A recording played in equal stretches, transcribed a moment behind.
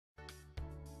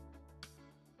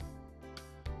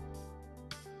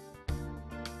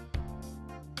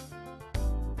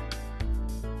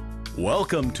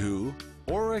Welcome to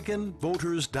Oregon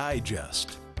Voters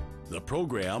Digest, the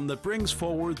program that brings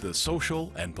forward the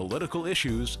social and political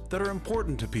issues that are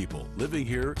important to people living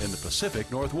here in the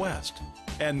Pacific Northwest.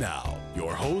 And now,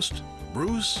 your host,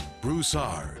 Bruce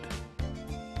Broussard.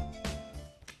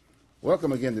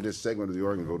 Welcome again to this segment of the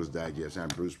Oregon Voters Digest. I'm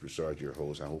Bruce Broussard, your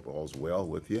host. I hope all's well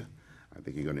with you. I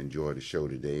think you're going to enjoy the show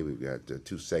today. We've got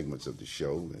two segments of the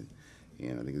show,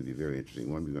 and I think it'll be a very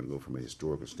interesting one. We're going to go from a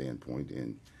historical standpoint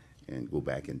and go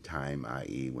back in time,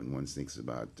 i.e. when one thinks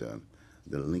about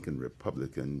the Lincoln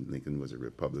Republican. Lincoln was a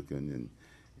Republican,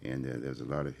 and there's a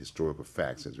lot of historical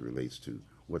facts as it relates to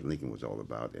what Lincoln was all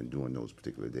about and during those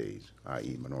particular days,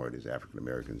 i.e. minorities, African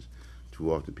Americans.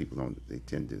 Too often people they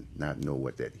tend to not know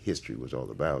what that history was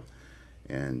all about.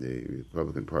 And the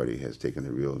Republican Party has taken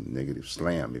a real negative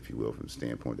slam, if you will, from the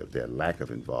standpoint of their lack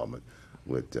of involvement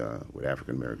with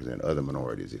African Americans and other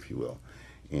minorities, if you will.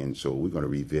 And so we're going to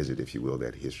revisit, if you will,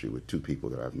 that history with two people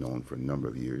that I've known for a number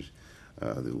of years,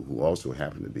 who also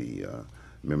happen to be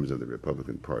members of the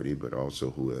Republican Party, but also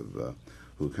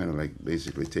who kind of like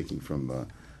basically taking from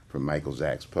Michael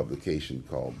Zach's publication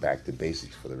called Back to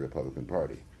Basics for the Republican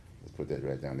Party. Let's put that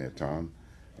right down there, Tom.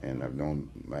 And I've known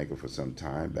Michael for some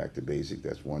time. Back to Basic,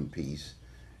 that's one piece.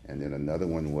 And then another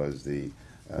one was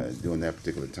during that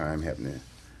particular time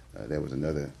there was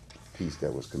another piece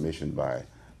that was commissioned by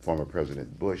former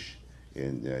President Bush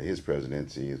in his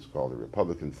presidency. It's called the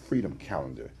Republican Freedom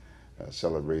Calendar,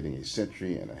 celebrating a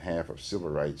century and a half of civil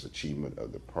rights achievement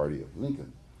of the Party of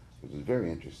Lincoln, which is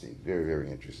very interesting, very, very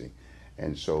interesting.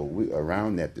 And so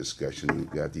around that discussion,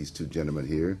 we've got these two gentlemen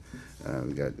here.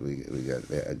 We got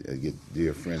a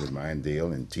dear friend of mine,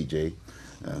 Dale and TJ,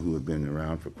 who have been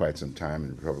around for quite some time in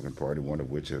the Republican Party, one of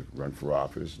which have run for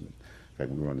office. In fact,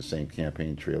 we were on the same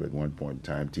campaign trail at one point in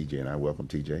time, TJ and I. Welcome,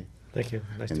 TJ. Thank you.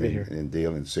 Nice to be here. And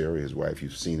Dale and Sarah, his wife,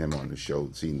 you've seen him on the show,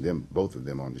 both of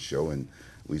them on the show, and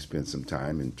we spent some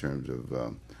time in terms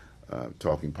of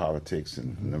talking politics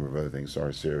and a number of other things.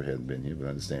 Sorry Sarah hasn't been here, but I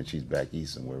understand she's back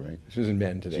east somewhere, right? She's in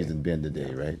Bend today. She's in Bend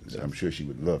today, right? So I'm sure she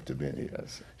would love to be here.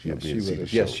 Yes. She'll be able to see the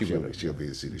show. Yes, she will. She'll be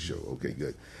able to see the show. Okay,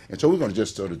 good. And so we're going to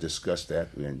just sort of discuss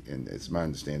that, and it's my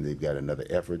understanding they've got another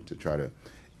effort to try to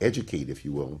educate, if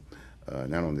you will,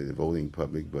 not only the voting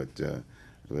public, but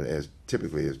as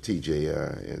typically as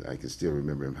TJ, I can still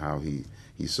remember him, how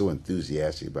he's so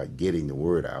enthusiastic about getting the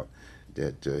word out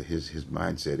that his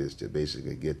mindset is to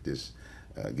basically get this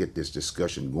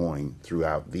discussion going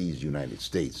throughout these United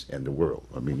States and the world.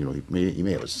 I mean, he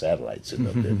may have a satellite sitting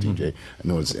up there, TJ. I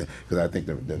know it's because I think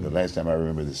the last time I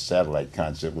remember this satellite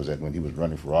concept was that when he was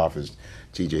running for office,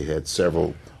 TJ had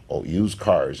several used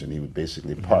cars, and he would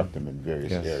basically park them in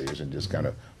various areas and just kind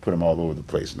of put them all over the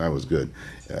place, and that was good.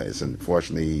 It's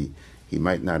unfortunately he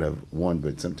might not have won,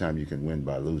 but sometimes you can win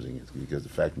by losing. It's because the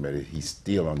fact of the matter is he's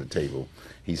still on the table.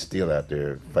 He's still out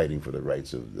there fighting for the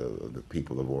rights of the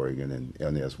people of Oregon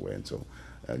and elsewhere. And so,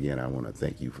 again, I want to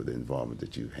thank you for the involvement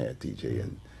that you've had, TJ,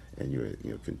 and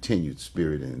your continued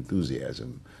spirit and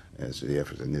enthusiasm as to the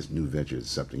efforts. And this new venture is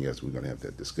something else. We're going to have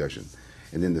that discussion.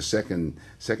 And then the second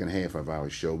half of our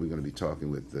show, we're going to be talking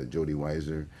with Jody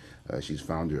Weiser. She's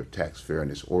founder of Tax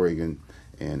Fairness Oregon.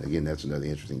 And again, that's another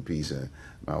interesting piece.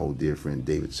 My old dear friend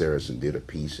David Saracen did a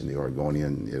piece in the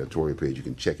Oregonian editorial page. You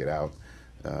can check it out.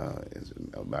 It's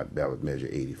about ballot measure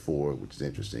 84, which is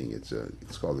interesting.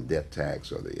 It's called the death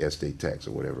tax or the estate tax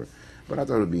or whatever. But I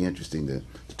thought it would be interesting to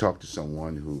talk to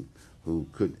someone who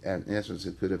could, in essence,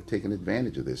 could have taken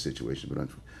advantage of this situation.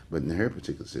 But in her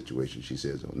particular situation, she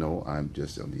says, oh, no, I'm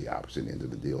just on the opposite end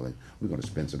of the deal. And we're going to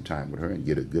spend some time with her and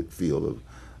get a good feel of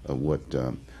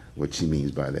what she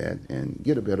means by that, and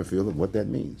get a better feel of what that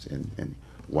means and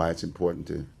why it's important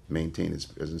to maintain its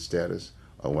present status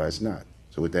or why it's not.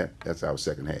 So with that, that's our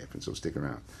second half, and so stick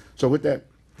around. So with that,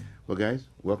 well, guys,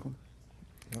 welcome.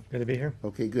 Good to be here.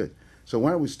 Okay, good. So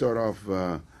why don't we start off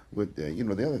with,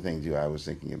 the other thing I was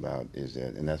thinking about is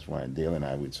that, and that's why Dale and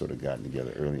I, we'd sort of gotten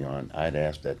together early on, I'd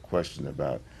asked that question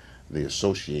about the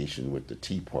association with the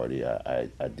Tea Party I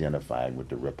identified with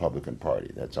the Republican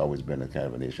Party. That's always been a kind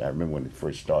of an issue. I remember when it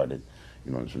first started,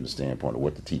 from the standpoint of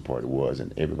what the Tea Party was,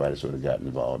 and everybody sort of got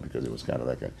involved because it was kind of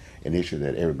like an issue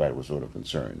that everybody was sort of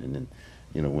concerned, and then,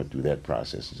 went through that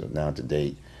process. So now to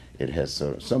date, it has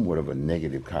somewhat of a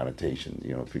negative connotation.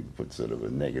 People put sort of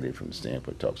a negative from the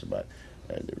standpoint, talks about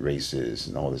racist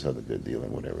and all this other good deal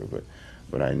and whatever,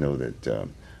 but I know that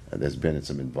there's been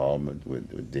some involvement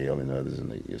with Dale and others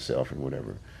and yourself and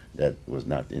whatever. That was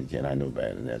not the intent. I know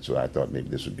better than that. So I thought maybe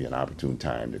this would be an opportune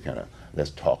time to kind of,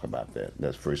 let's talk about that.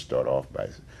 Let's first start off by,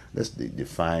 let's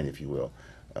define, if you will,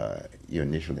 your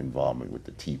initial involvement with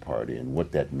the Tea Party and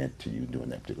what that meant to you during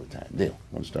that particular time. Dale,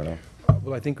 want to start off?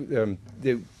 Well, I think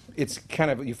it's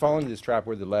kind of, you fall into this trap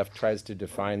where the left tries to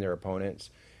define their opponents,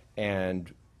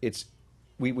 and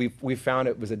we found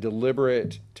it was a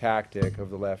deliberate tactic of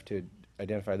the left to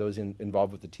identify those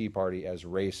involved with the Tea Party as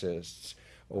racists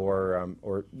or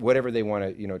whatever they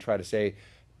want to try to say.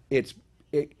 It's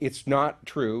not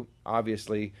true,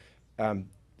 obviously.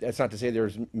 That's not to say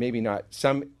there's maybe not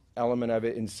some element of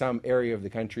it in some area of the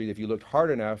country. If you looked hard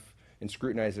enough and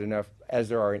scrutinized it enough, as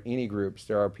there are in any groups,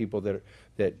 there are people that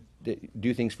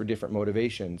do things for different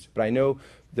motivations. But I know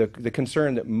the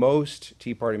concern that most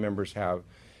Tea Party members have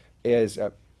is,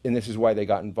 and this is why they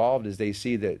got involved, is they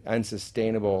see the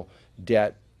unsustainable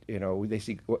debt. They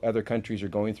see what other countries are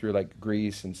going through, like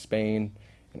Greece and Spain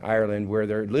and Ireland, where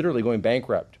they're literally going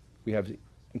bankrupt. We have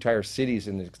entire cities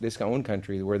in this own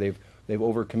country where they've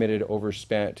overcommitted,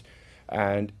 overspent,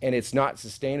 and it's not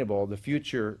sustainable. The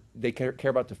future, they care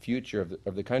about the future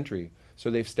of the country, so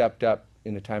they've stepped up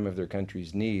in the time of their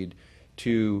country's need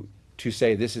to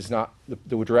say this is not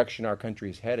the direction our country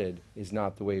is headed, is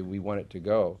not the way we want it to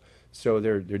go. So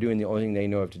they're doing the only thing they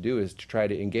know of to do is to try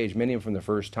to engage, many of them from the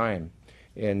first time,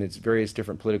 and it's various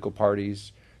different political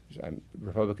parties.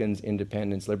 Republicans,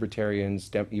 independents, libertarians,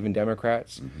 even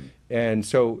Democrats. Mm-hmm. And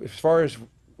so as far as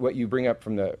what you bring up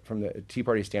from the Tea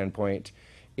Party standpoint,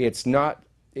 it's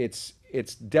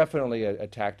definitely a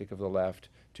tactic of the left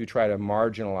to try to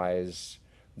marginalize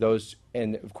those.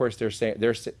 And of course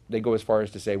they go as far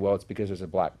as to say, well, it's because there's a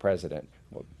black president.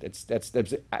 Well, that's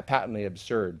patently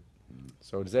absurd.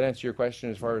 So does that answer your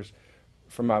question as far as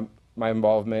from my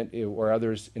involvement or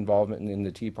others' involvement in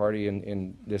the Tea Party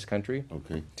in this country?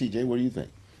 Okay. TJ, what do you think?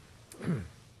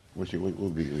 What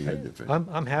would be your defense?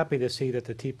 I'm happy to see that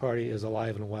the Tea Party is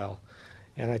alive and well.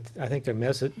 And I think their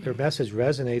message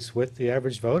resonates with the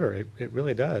average voter. It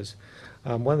really does.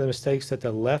 One of the mistakes that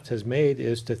the left has made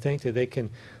is to think that they can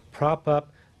prop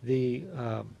up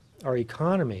our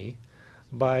economy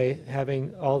by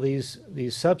having all these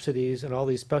subsidies and all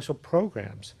these special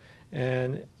programs.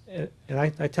 And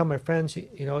I tell my friends,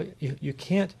 you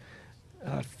can't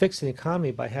fix an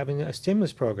economy by having a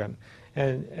stimulus program.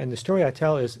 And the story I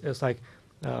tell is like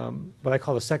what I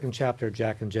call the second chapter of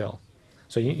Jack and Jill.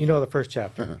 So you know the first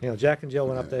chapter. Jack and Jill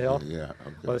went up the hill. Yeah.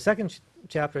 Okay. Well, the second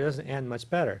chapter doesn't end much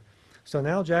better. So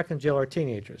now Jack and Jill are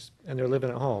teenagers, and they're living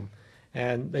at home.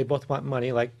 And they both want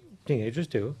money like teenagers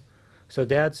do. So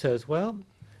Dad says, well,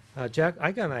 Jack,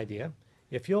 I got an idea.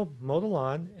 If you'll mow the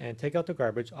lawn and take out the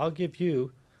garbage, I'll give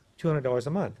you $200 a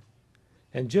month.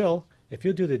 And Jill, if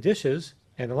you'll do the dishes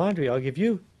and the laundry, I'll give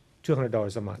you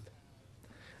 $200 a month.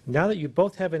 Now that you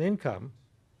both have an income,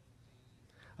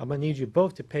 I'm going to need you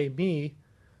both to pay me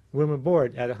room and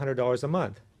board at $100 a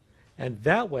month. And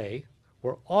that way,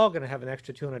 we're all going to have an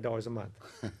extra $200 a month.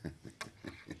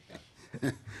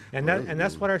 And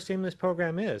that's what our stimulus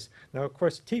program is. Now, of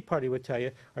course, the Tea Party would tell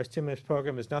you our stimulus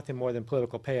program is nothing more than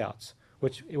political payouts,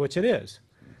 which it is.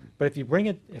 But if you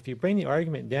bring the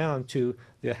argument down to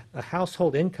a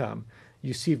household income,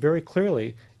 you see very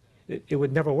clearly it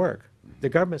would never work. The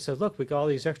government says, look, we got all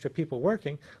these extra people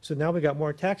working, so now we got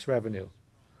more tax revenue.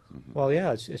 Well,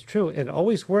 yeah, it's true. It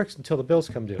always works until the bills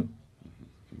come due,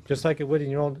 just like it would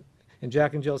in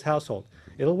Jack and Jill's household.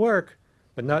 It'll work,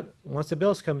 but not once the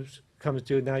bills comes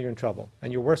due. Now you're in trouble,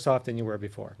 and you're worse off than you were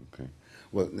before. Okay.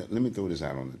 Well, let me throw this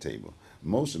out on the table.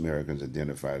 Most Americans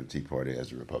identify the Tea Party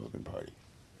as the Republican Party.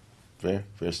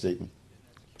 Fair statement?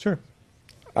 Sure.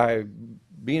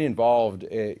 Being involved,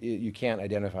 you can't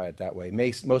identify it that way.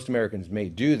 Most Americans may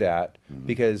do that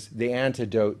because the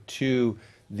antidote to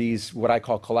these, what I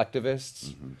call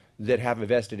collectivists, that have a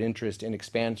vested interest in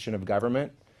expansion of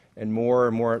government and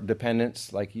more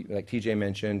dependence, like TJ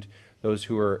mentioned, those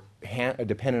who are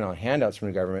dependent on handouts from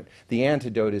the government, the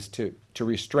antidote is to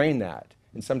restrain that.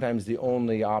 And sometimes the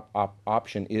only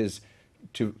option is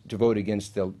to vote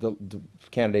against the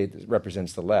candidate that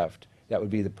represents the left. That would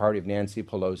be the party of Nancy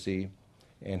Pelosi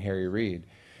and Harry Reid.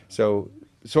 So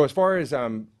as far as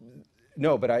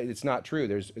no, but it's not true.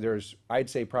 There's I'd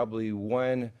say probably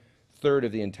 1/3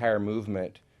 of the entire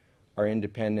movement are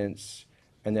independents,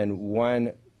 and then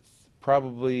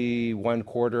probably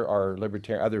 1/4 are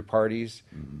libertarian, other parties,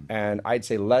 and I'd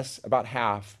say less than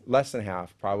half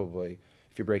probably,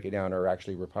 if you break it down, are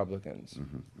actually Republicans.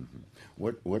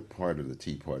 What part of the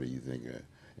Tea Party you think,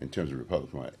 in terms of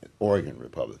Republican, Oregon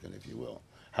Republican, if you will,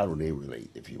 how do they relate,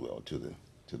 if you will, to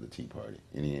the Tea Party?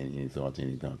 Any thoughts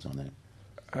on that?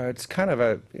 It's kind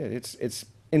of it's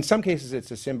in some cases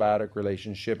it's a symbiotic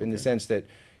relationship in the sense that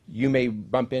you may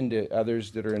bump into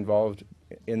others that are involved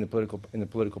in the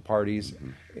political parties,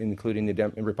 including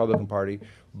the Republican Party,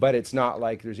 but it's not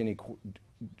like there's any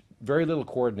very little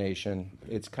coordination.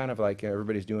 It's kind of like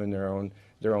everybody's doing their own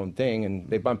thing, and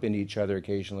they bump into each other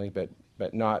occasionally, but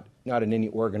not in any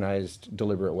organized,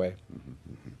 deliberate way.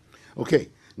 Okay.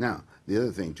 Now, the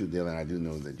other thing too, Dylan, I do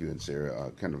know that you and Sarah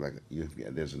are kind of like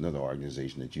there's another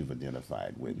organization that you've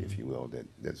identified with, if you will,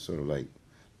 that sort of like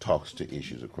talks to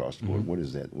issues across the board. What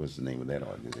is that? What's the name of that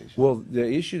organization? Well, the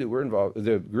issue that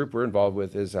the group we're involved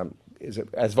with is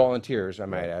as volunteers, I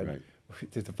might add. Right.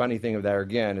 The funny thing of that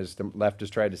again is the left has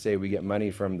tried to say we get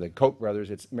money from the Koch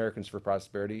brothers. It's Americans for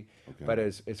Prosperity, but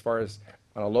as far as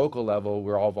on a local level,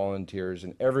 we're all volunteers,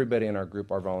 and everybody in our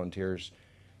group are volunteers.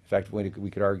 In fact, we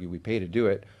could argue we pay to do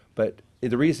it, but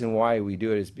the reason why we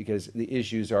do it is because the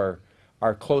issues are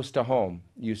close to home.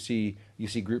 You see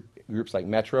groups like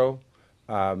Metro.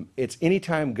 It's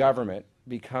anytime government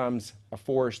becomes a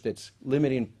force that's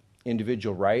limiting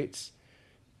individual rights.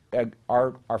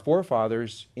 Our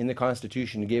forefathers in the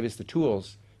Constitution gave us the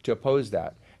tools to oppose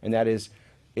that, and that is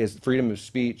freedom of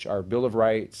speech, our Bill of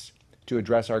Rights, to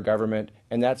address our government,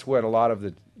 and that's what a lot of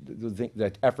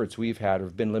the efforts we've had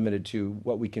have been limited to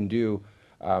what we can do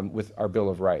with our Bill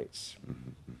of Rights.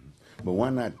 But why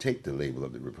not take the label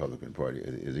of the Republican Party?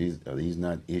 Are these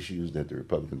not issues that the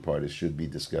Republican Party should be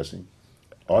discussing,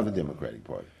 or the Democratic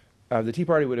Party? The Tea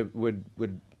Party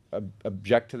would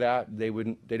object to that. They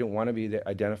don't want to be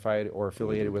identified or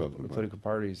affiliated with political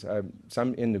parties.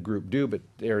 Some in the group do, but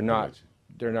they're not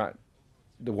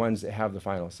the ones that have the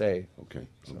final say. Okay.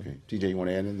 TJ, you want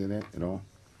to add into that at all?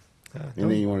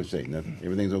 Anything you want to say? Nothing.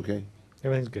 Everything's okay.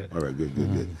 Everything's good. All right.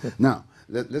 Good. Now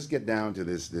let's get down to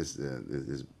this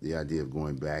the idea of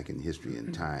going back in history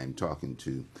and time, talking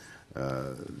to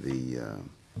the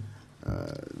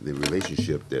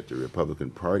relationship that the Republican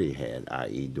Party had,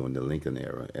 i.e. during the Lincoln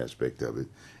era aspect of it,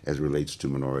 as relates to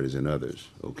minorities and others,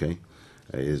 okay?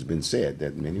 It has been said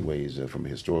that in many ways, from a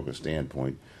historical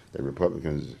standpoint, that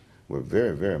Republicans were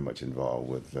very, very much involved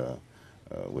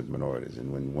with minorities.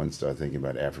 And when one starts thinking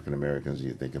about African Americans,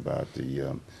 you think about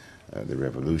the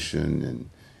Revolution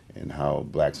and how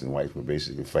blacks and whites were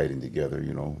basically fighting together,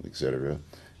 et cetera,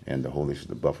 and the whole issue of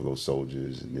the Buffalo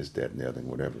Soldiers and this, that, and the other, and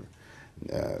whatever.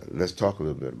 Let's talk a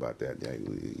little bit about that.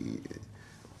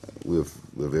 We're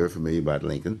very familiar about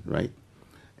Lincoln, right?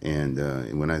 And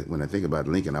when I think about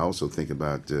Lincoln, I also think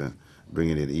about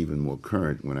bringing it even more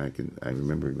current. I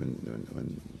remember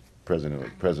when President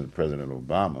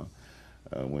Obama,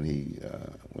 when he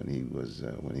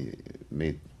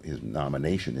made his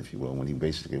nomination, if you will, when he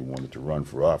basically wanted to run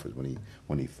for office,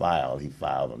 when he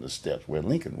filed on the steps where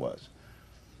Lincoln was,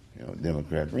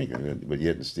 Democrat Lincoln. But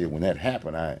yet and still, when that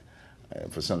happened,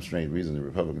 for some strange reason, the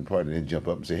Republican Party didn't jump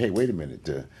up and say, "Hey, wait a minute,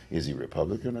 is he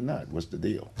Republican or not? What's the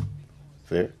deal?"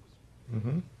 Fair?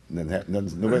 Mm-hmm.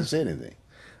 Nobody said anything.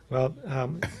 Well,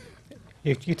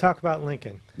 you talk about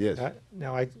Lincoln. Yes.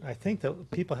 Now, I think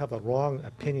that people have a wrong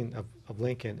opinion of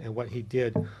Lincoln and what he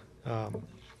did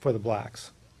for the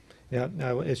blacks.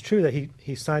 Now, it's true that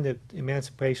he signed the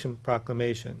Emancipation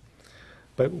Proclamation,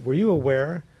 but were you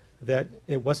aware that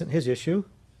it wasn't his issue?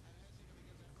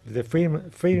 The freedom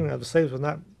of the slaves was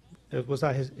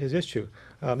not his issue.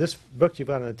 This book you've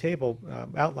got on the table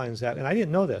outlines that, and I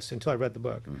didn't know this until I read the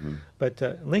book. Mm-hmm. But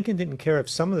Lincoln didn't care if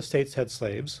some of the states had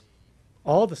slaves,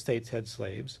 all the states had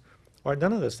slaves, or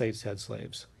none of the states had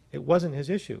slaves. It wasn't his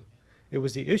issue. It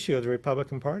was the issue of the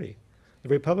Republican Party. The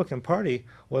Republican Party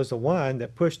was the one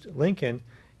that pushed Lincoln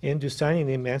into signing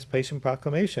the Emancipation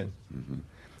Proclamation. Mm-hmm.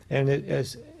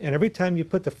 And every time you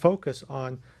put the focus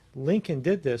on Lincoln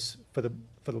did this for the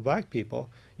black people,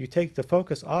 you take the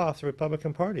focus off the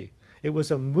Republican Party. It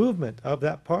was a movement of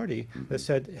that party that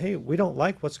said, "Hey, we don't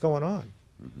like what's going on."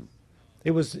 Mm-hmm.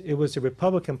 It was the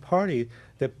Republican Party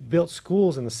that built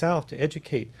schools in the South to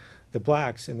educate the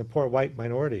blacks and the poor white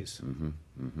minorities. Mm-hmm.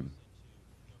 Mm-hmm.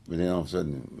 But then all of a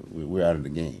sudden, we're out of the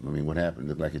game. I mean, what happened? It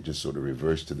looked like it just sort of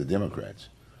reversed to the Democrats.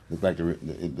 It looked like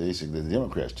basically the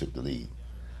Democrats took the lead.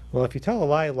 Well, if you tell a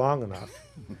lie long enough,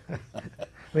 I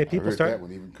mean, people start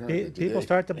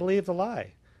to believe the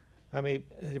lie. I mean,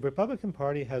 the Republican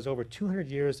Party has over 200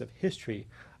 years of history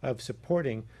of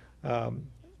supporting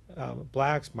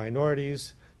blacks,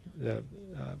 minorities,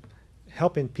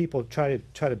 helping people try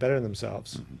to better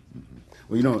themselves. Mm-hmm, mm-hmm.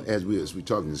 Well, as we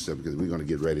talk this stuff, because we're going to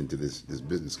get right into this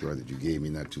business card that you gave me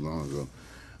not too long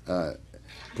ago.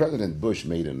 President Bush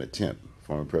made an attempt.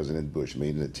 Former President Bush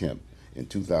made an attempt in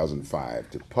 2005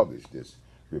 to publish this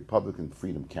Republican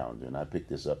Freedom Calendar, and I picked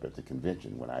this up at the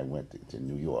convention when I went to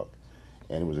New York,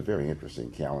 and it was a very interesting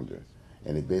calendar.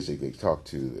 and it basically talked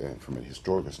to, from a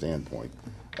historical standpoint,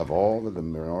 of all of the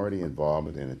minority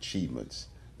involvement and achievements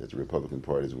that the Republican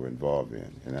parties were involved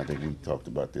in. And I think we talked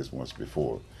about this once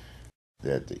before,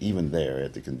 that even there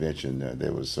at the convention,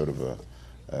 there was sort of a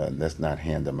let's not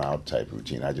hand them out type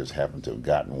routine. I just happened to have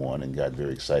gotten one and got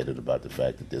very excited about the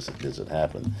fact that this had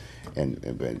happened, and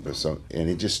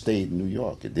it just stayed in New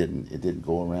York. It didn't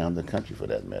go around the country for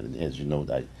that matter. And as you know,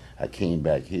 I came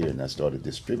back here and I started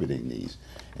distributing these,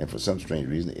 and for some strange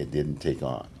reason, it didn't take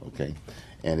on. Okay,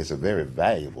 and it's a very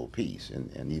valuable piece,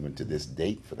 and even to this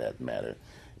date, for that matter,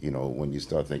 you know, when you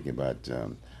start thinking about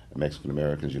Mexican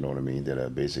Americans, you know what I mean, that are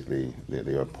basically,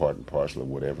 they are part and parcel of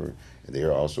whatever. They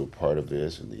are also part of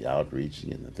this and the outreach,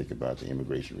 and I think about the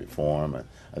immigration reform. I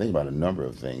think about a number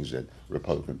of things that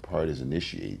Republican parties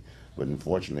initiate, but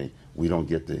unfortunately, we don't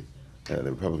get the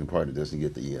Republican Party doesn't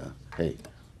get the, hey,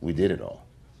 we did it all.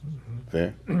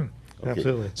 Fair? Okay.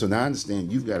 Absolutely. So now I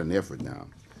understand you've got an effort now.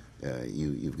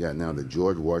 You've got now the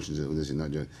George Washington, this is not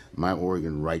just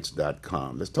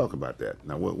myoregonrights.com. Let's talk about that.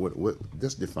 Now,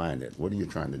 let's define that. What are you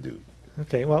trying to do?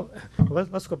 Okay, well,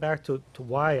 let's go back to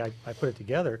why I put it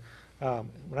together.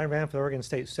 When I ran for the Oregon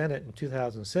State Senate in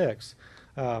 2006,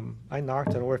 I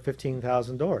knocked on over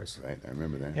 15,000 doors. Right, I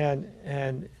remember that.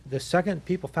 And the second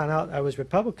people found out I was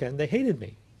Republican, they hated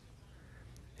me.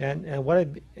 And what I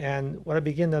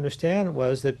began to understand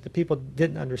was that the people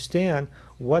didn't understand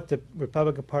what the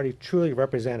Republican Party truly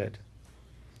represented.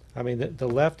 I mean, the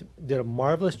left did a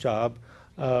marvelous job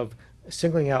of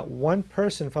singling out one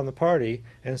person from the party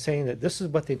and saying that this is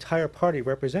what the entire party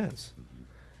represents,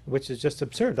 which is just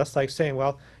absurd. That's like saying,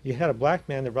 well, you had a black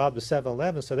man that robbed a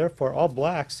 7-Eleven, so therefore all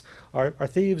blacks are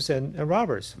thieves and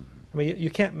robbers. I mean,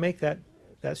 you can't make that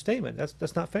statement.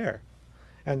 That's not fair.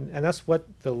 And that's what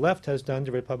the left has done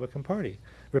to the Republican Party.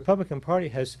 The Republican Party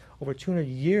has over 200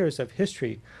 years of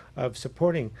history of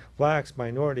supporting blacks,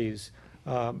 minorities,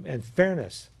 and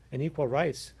fairness and equal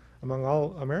rights among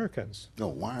all Americans. No,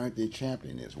 why aren't they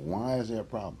championing this? Why is there a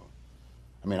problem?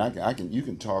 I mean, you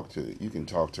can talk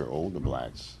to older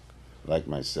blacks like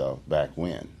myself back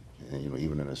when, and, you know,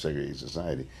 even in a segregated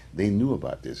society, they knew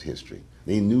about this history.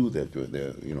 They knew that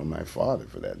you know, my father,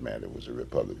 for that matter, was a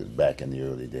Republican back in the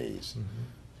early days. Mm-hmm.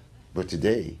 But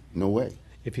today, no way.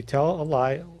 If you tell a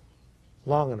lie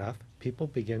long enough, people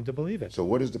begin to believe it. So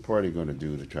what is the party going to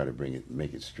do to try to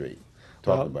make it straight?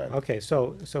 Talk about it. Okay,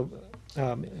 so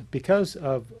because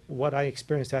of what I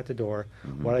experienced at the door,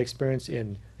 mm-hmm. what I experienced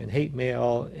in hate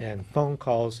mail and phone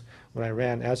calls when I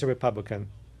ran as a Republican,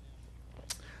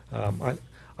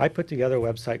 I put together a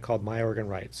website called My Oregon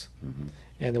Rights. Mm-hmm.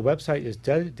 And the website is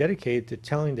dedicated to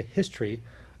telling the history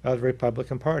of the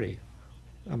Republican Party.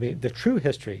 I mean, the true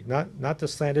history, not the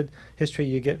slanted history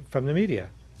you get from the media.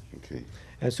 Okay.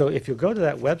 And so if you go to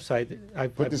that website...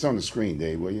 Put this on the screen,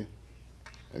 Dave, will you?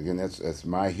 Again, that's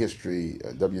my history,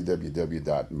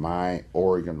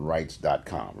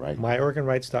 www.myoregonrights.com, right?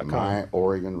 Myoregonrights.com.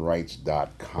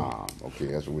 Myoregonrights.com. Okay,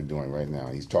 that's what we're doing right now.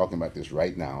 He's talking about this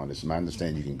right now, and it's my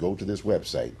understanding you can go to this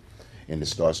website and it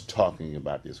starts talking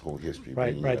about this whole history.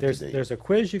 Right. There's a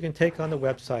quiz you can take on the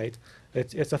website.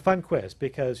 It's a fun quiz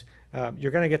because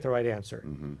you're going to get the right answer.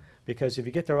 Mm-hmm. Because if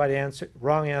you get the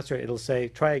wrong answer, it'll say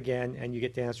try again, and you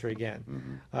get the answer again.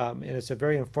 Mm-hmm. And it's a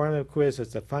very informative quiz.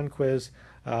 It's a fun quiz.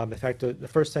 In fact, the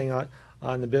first thing on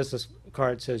the business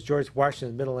card says George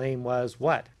Washington's middle name was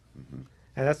what? Mm-hmm.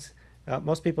 And that's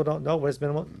most people don't know what his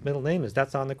middle name is.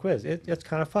 That's on the quiz. It's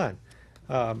kind of fun.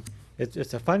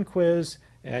 It's a fun quiz,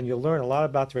 and you'll learn a lot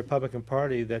about the Republican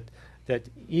Party that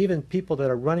even people that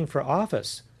are running for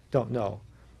office don't know.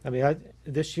 I mean,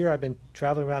 this year I've been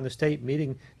traveling around the state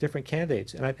meeting different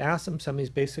candidates, and I've asked them some of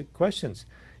these basic questions.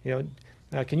 You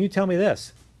know, can you tell me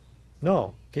this?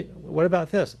 No. What about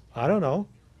this? I don't know.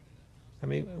 I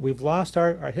mean, we've lost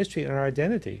our history and our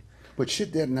identity. But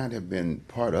should that not have been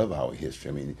part of our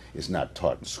history? I mean, it's not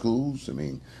taught in schools. I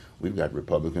mean, we've got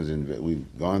Republicans, and we've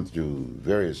gone through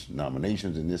various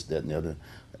nominations and this, that, and the other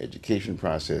education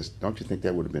process. Don't you think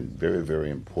that would have been very,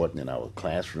 very important in our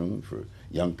classroom for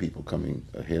young people coming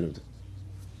ahead of them?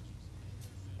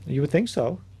 You would think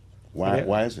so. Why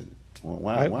is it?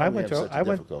 Why I went to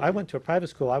a private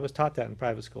school. I was taught that in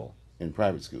private school. In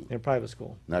private school? In private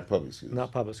school. Not public school?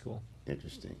 Not public school.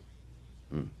 Interesting.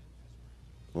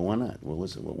 Well, why not?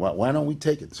 Why don't we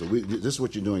take it? So this is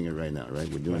what you're doing it right now, right?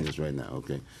 We're doing this right now,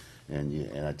 okay?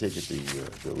 And I take it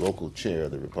the local chair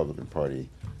of the Republican Party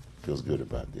feels good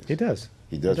about this. He does.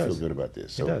 He does feel good about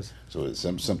this. So, he does. So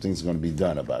something's going to be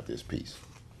done about this piece.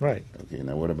 Right. Okay.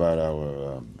 Now, what about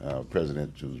our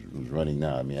president who's running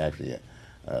now? I mean, actually,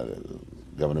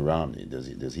 Governor Romney,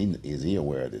 is he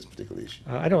aware of this particular issue?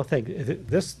 I don't think,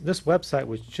 this website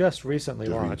was just recently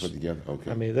Just launched. put together?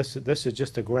 Okay. I mean, this is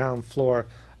just the ground floor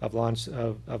of launch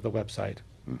of the website.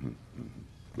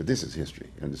 But this is history.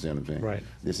 You understand what I'm saying? Right.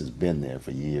 This has been there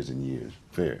for years and years.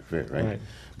 Fair, right? Right.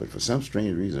 But for some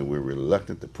strange reason, we're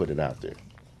reluctant to put it out there.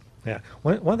 Yeah.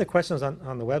 One of the questions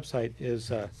on the website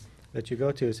is, that you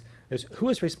go to is who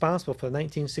is responsible for the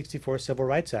 1964 Civil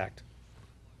Rights Act?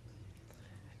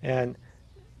 And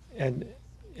in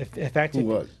fact, Who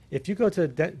was? if you go to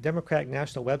the Democratic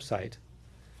National website,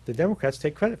 the Democrats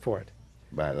take credit for it.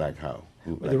 By like how?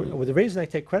 Who, like The, who? well, the reason they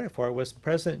take credit for it was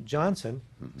President Johnson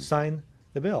signed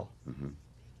the bill. It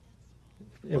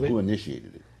Well, wa- who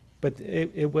initiated it? But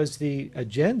it was the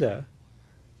agenda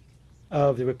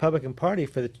of the Republican Party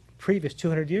for the previous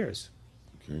 200 years.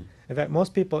 Okay. In fact,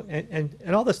 most people, and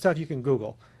all this stuff you can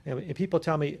Google, and people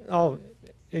tell me, oh,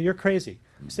 you're crazy.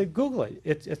 I say, Google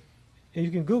it. And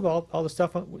you can Google all the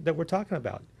stuff that we're talking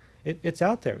about. It's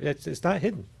out there. It's not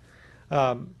hidden.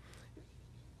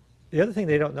 The other thing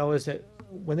they don't know is that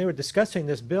when they were discussing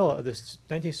this bill, this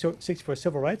 1964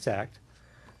 Civil Rights Act,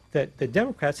 that the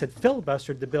Democrats had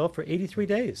filibustered the bill for 83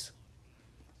 days.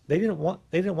 They didn't want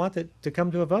it to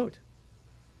come to a vote.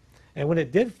 And when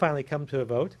it did finally come to a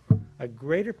vote, a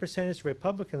greater percentage of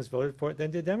Republicans voted for it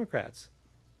than did Democrats.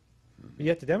 But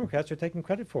yet the Democrats are taking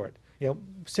credit for it. You know,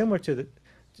 similar to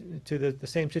the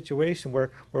same situation where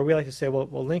we like to say, well,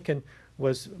 Lincoln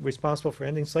was responsible for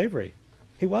ending slavery.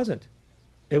 He wasn't.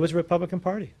 It was the Republican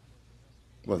Party.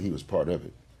 Well, he was part of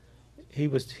it, He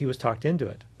was talked into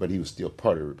it. but he was still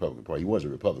part of the Republican Party. He was a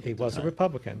Republican. He at the was a time.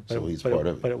 Republican, So he's part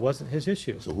of it. but it wasn't his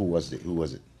issue. So who was it? Who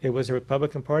was it? It was the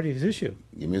Republican Party's issue.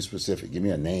 Give me a specific. Give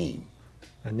me a name.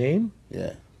 A name?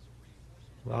 Yeah.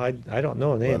 Well, I don't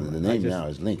know a Well, name. the I name just- now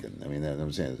is Lincoln. I mean, that's what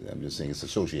I'm saying. I'm just saying it's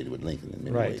associated with Lincoln in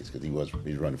many Right. ways because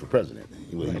he's running for president.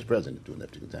 He was president during that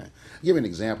particular time. I'll give you an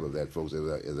example of that, folks,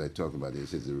 as I talk about this. It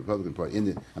says the Republican Party,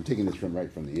 I'm taking this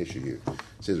right from the issue here. It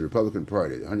says the Republican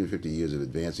Party, 150 years of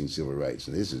advancing civil rights.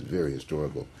 And this is very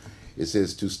historical. It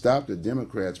says, to stop the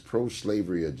Democrats'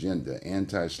 pro-slavery agenda,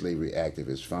 anti-slavery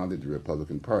activists founded the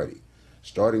Republican Party,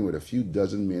 starting with a few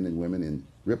dozen men and women in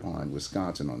Ripon,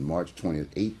 Wisconsin on March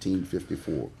 20th,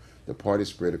 1854. The party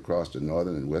spread across the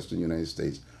northern and western United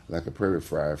States like a prairie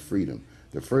fire of freedom.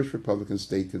 The first Republican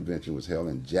state convention was held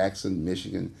in Jackson,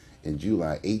 Michigan in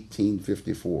July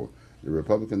 1854. The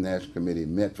Republican National Committee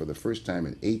met for the first time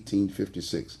in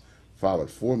 1856,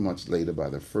 followed 4 months later by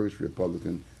the first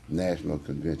Republican National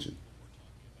Convention.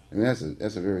 I mean,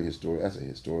 that's a very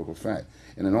historical fact.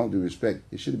 And in all due respect,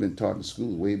 it should have been taught in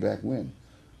school way back when,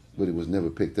 but it was never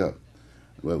picked up.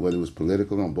 Whether it was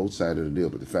political on both sides of the deal,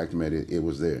 but the fact of the matter, it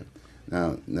was there.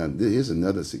 Now here's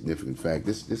another significant fact.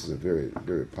 This is a very,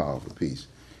 very powerful piece.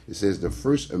 It says the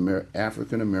first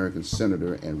African-American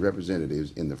senator and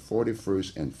representatives in the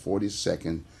 41st and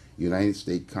 42nd United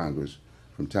States Congress,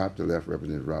 from top to left,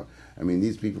 Representative Rob. I mean,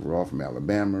 these people were all from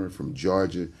Alabama, from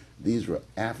Georgia. These were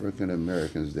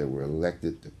African-Americans that were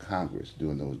elected to Congress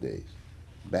during those days.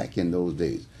 Back in those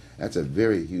days. That's a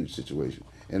very huge situation.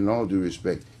 And in all due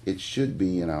respect, it should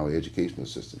be in our educational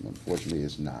system. Unfortunately,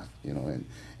 it's not. You know,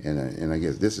 and I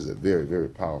guess this is a very, very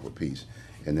powerful piece,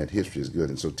 and that history is good.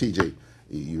 And so, TJ,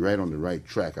 you're right on the right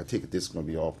track. I take it this is going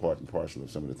to be all part and parcel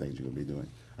of some of the things you're going to be doing.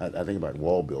 I think about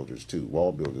wall builders too.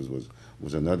 Wall builders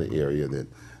was another area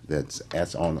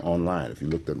that's online. If you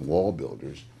looked at wall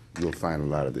builders, you'll find a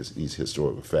lot of these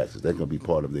historical facts. Is that going to be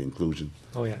part of the inclusion?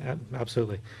 Oh yeah,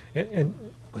 absolutely. And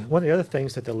one of the other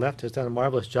things that the left has done a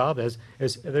marvelous job is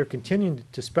they're continuing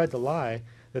to spread the lie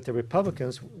that the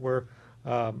Republicans were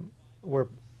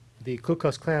the Ku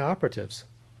Klux Klan operatives.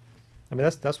 I mean,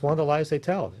 that's one of the lies they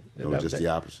tell. It was just the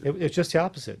opposite. It's just the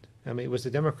opposite. I mean, it was the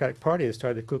Democratic Party that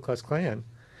started the Ku Klux Klan.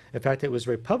 In fact, it was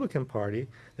the Republican Party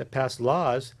that passed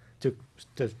laws to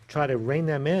try to rein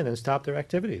them in and stop their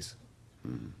activities.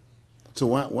 So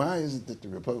why is it that the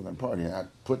Republican Party not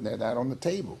putting that out on the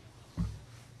table?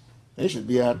 They should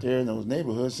be out there in those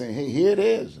neighborhoods saying, "Hey, here it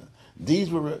is. These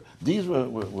were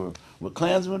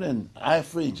Klansmen, and I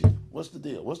freed you. What's the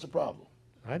deal? What's the problem?"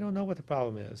 I don't know what the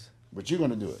problem is. But you're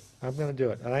going to do it, I'm going to do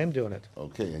it, and I am doing it.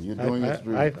 okay? And you're doing it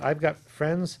through. I've got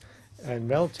friends and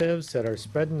relatives that are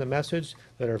spreading the message,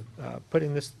 that are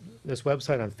putting this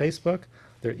website on Facebook.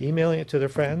 They're emailing it to their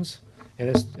friends, and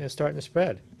it's starting to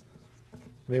spread.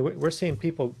 I mean, we're seeing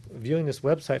people viewing this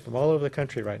website from all over the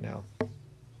country right now.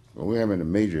 Well, we're having a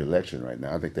major election right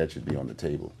now. I think that should be on the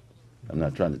table. I'm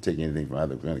not trying to take anything from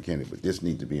either candidate, but this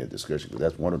needs to be a discussion because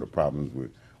that's one of the problems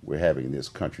we're having in this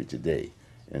country today.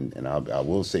 And I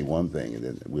will say one thing, and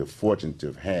that we're fortunate to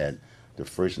have had the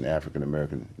first African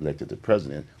American elected to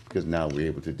president, because now we're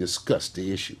able to discuss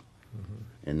the issue.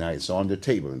 And now it's on the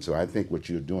table. And so I think what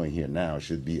you're doing here now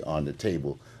should be on the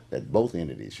table, that both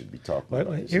entities should be talking Well,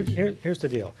 about this issue. here's the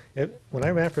deal. When I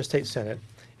ran for state senate,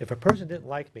 if a person didn't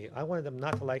like me, I wanted them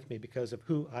not to like me because of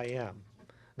who I am,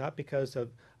 not because of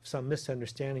some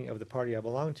misunderstanding of the party I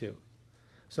belong to.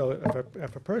 So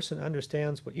if a person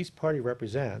understands what each party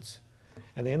represents,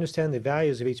 and they understand the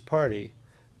values of each party,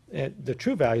 and the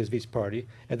true values of each party,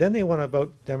 and then they want to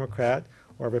vote Democrat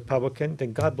or Republican,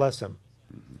 then God bless them.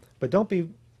 But don't be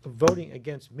voting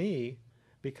against me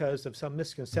because of some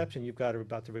misconception you've got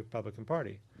about the Republican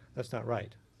Party. That's not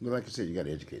right. Well, like I said, you got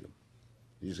to educate them.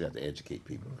 You just have to educate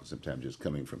people. Sometimes just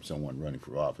coming from someone running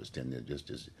for office, tend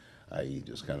to i.e.,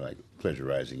 just kind of like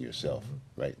pleasurizing yourself,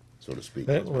 right, so to speak.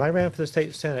 But when I ran for the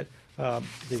state senate, the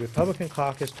Republican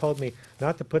caucus told me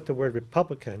not to put the word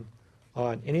Republican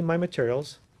on any of my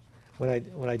materials. When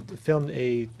I filmed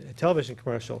a television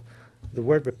commercial, the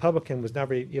word Republican was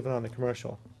never even on the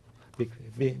commercial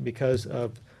because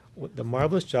of the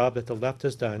marvelous job that the left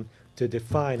has done to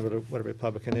define what a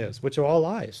Republican is, which are all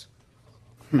lies.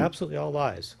 Absolutely all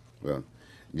lies. Well,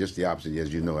 just the opposite.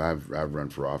 As you know, I've run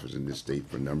for office in this state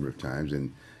for a number of times,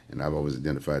 and I've always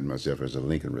identified myself as a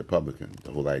Lincoln Republican.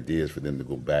 The whole idea is for them to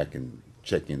go back and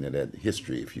check into that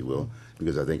history, if you will,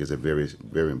 because I think it's a very,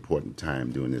 very important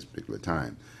time during this particular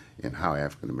time, and how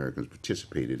African Americans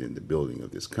participated in the building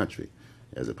of this country,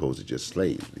 as opposed to just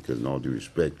slaves. Because in all due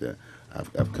respect,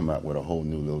 I've come out with a whole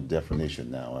new little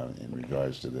definition now in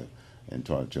regards to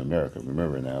to America.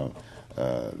 Remember now,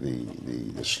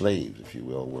 the slaves, if you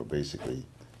will, were basically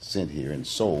sent here and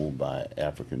sold by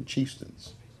African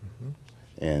chieftains.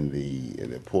 And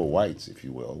the poor whites, if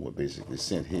you will, were basically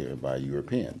sent here by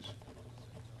Europeans.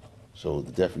 So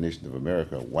the definition of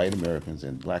America, white Americans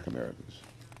and black Americans.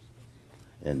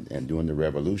 And during the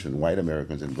Revolution, white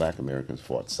Americans and black Americans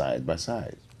fought side by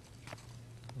side.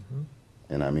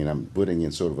 And I mean, I'm putting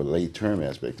in sort of a late term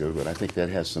aspect of it, but I think that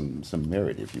has some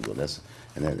merit, if you will.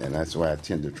 And that's why I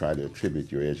tend to try to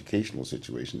attribute your educational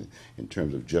situation in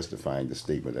terms of justifying the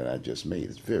statement that I just made.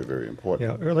 It's very, very important.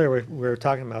 Yeah, earlier we were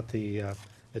talking about the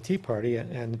Tea Party,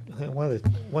 and one of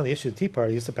the issues of the Tea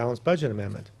Party is the balanced budget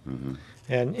amendment.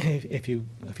 And if you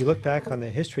look back on the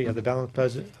history of the balanced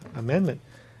budget amendment,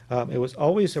 it was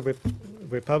always a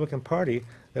Republican Party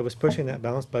that was pushing that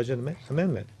balanced budget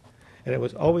amendment. And it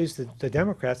was always the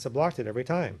Democrats that blocked it every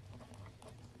time.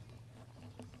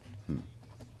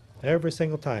 Every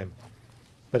single time.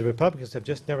 But the Republicans have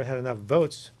just never had enough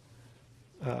votes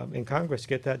in Congress to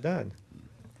get that done.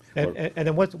 And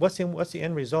then what's the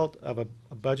end result of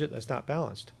a budget that's not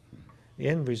balanced? The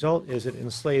end result is it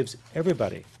enslaves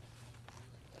everybody.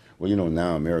 Well, you know,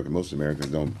 now most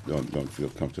Americans don't feel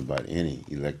comfortable about any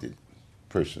elected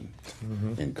person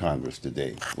in Congress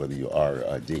today, whether you are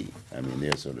or D. I mean,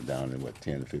 they're sort of down in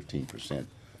 10 to 15%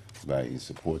 by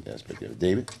support aspect of it.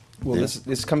 David? Well,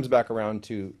 this comes back around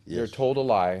to they're told a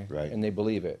lie, Right. and they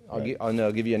believe it. Right.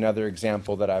 I'll give you another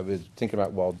example that I was thinking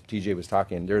about while TJ was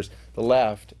talking. There's the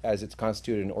left, as it's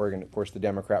constituted in Oregon, of course, the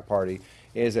Democrat Party,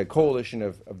 is a coalition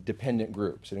of dependent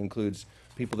groups. It includes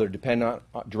people that are dependent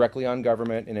directly on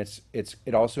government, and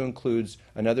it also includes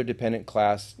another dependent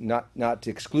class, not to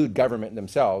exclude government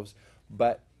themselves,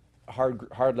 but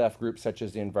hard left groups such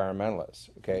as the environmentalists.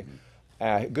 Okay,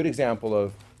 a good example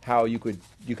of how you could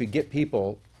get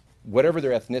people, whatever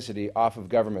their ethnicity, off of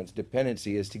government's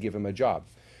dependency is to give them a job.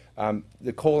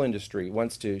 The coal industry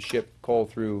wants to ship coal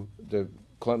through the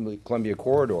Columbia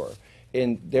Corridor,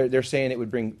 and they're saying it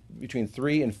would bring between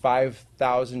 3,000 and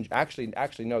 5,000.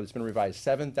 Actually, no, it's been revised.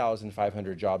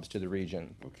 7,500 jobs to the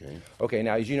region. Okay. Okay.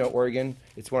 Now, as you know, Oregon,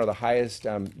 it's one of the highest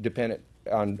dependent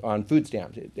on food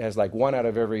stamps. It has like 1 out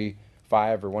of every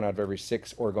 5 or 1 out of every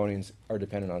 6 Oregonians are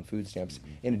dependent on food stamps,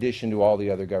 in addition to all the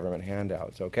other government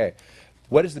handouts. Okay.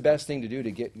 What is the best thing to do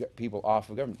to get people off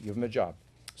of government? Give them a job.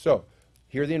 So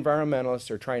here the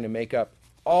environmentalists are trying to make up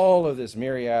all of this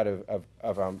myriad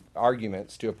of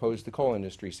arguments to oppose the coal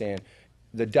industry, saying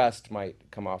the dust might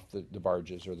come off the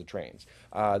barges or the trains.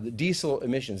 The diesel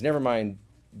emissions, never mind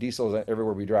diesel is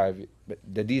everywhere we drive, but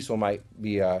the diesel might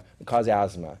be cause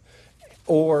asthma.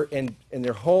 And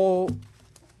their whole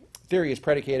theory is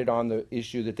predicated on the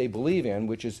issue that they believe in,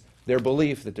 which is their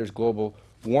belief that there's global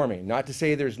warming. Not to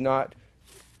say there's not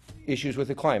issues with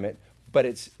the climate, but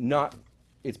it's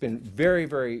been very,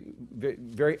 very, very,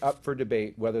 very up for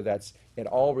debate whether that's at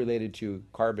all related to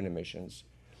carbon emissions.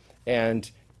 And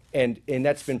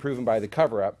that's been proven by the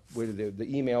cover-up with the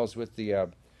emails with the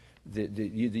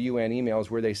UN emails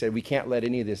where they said we can't let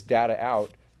any of this data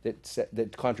out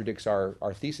that contradicts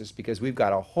our thesis, because we've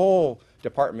got a whole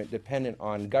department dependent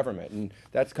on government. And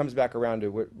that comes back around to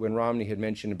when Romney had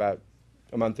mentioned about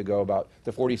a month ago about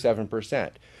the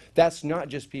 47%. That's not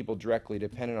just people directly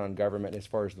dependent on government as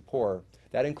far as the poor.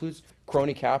 That includes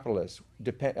crony capitalists,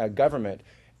 government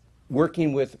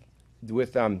working with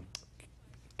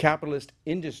capitalist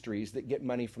industries that get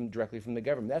money directly from the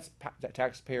government. That's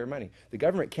taxpayer money. The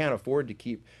government can't afford to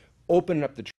keep opening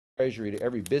up the treasury to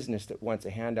every business that wants a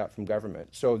handout from government.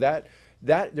 So that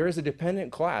there is a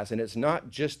dependent class, and it's not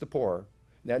just the poor.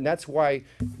 And that's why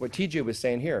what TJ was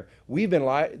saying here, we've been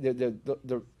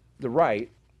the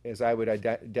right, as I would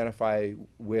identify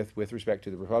with respect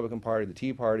to the Republican Party, the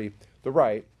Tea Party, the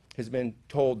right has been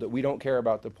told that we don't care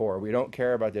about the poor, we don't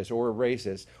care about this, or we're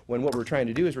racist, when what we're trying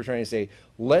to do is we're trying to say,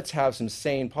 let's have some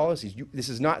sane policies. This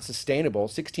is not sustainable.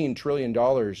 $16 trillion,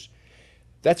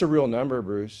 that's a real number,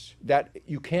 Bruce, that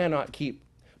you cannot keep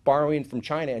borrowing from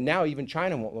China, and now even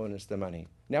China won't loan us the money.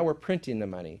 Now we're printing the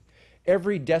money.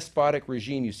 Every despotic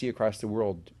regime you see across the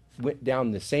world went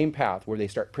down the same path where they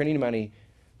start printing money,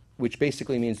 which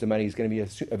basically means the money is going to be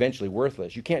eventually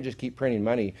worthless. You can't just keep printing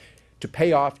money to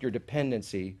pay off your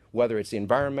dependency, whether it's the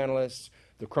environmentalists,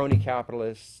 the crony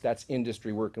capitalists, that's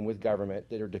industry working with government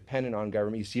that are dependent on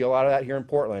government. You see a lot of that here in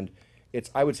Portland. It's,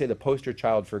 I would say, the poster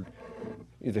child for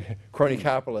the crony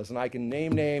capitalists. And I can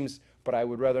name names, but I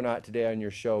would rather not today on your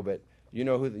show, but you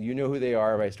know who they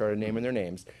are if I started naming their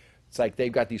names. It's like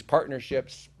they've got these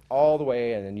partnerships all the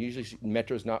way, and then usually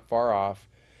Metro's not far off.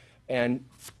 And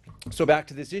so back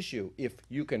to this issue, if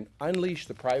you can unleash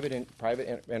the private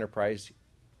enterprise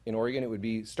in Oregon, it would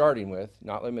be starting with,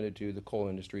 not limited to, the coal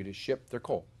industry to ship their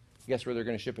coal. Guess where they're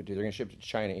going to ship it to? They're going to ship it to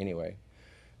China anyway.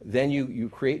 Then you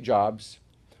create jobs.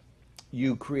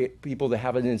 You create people that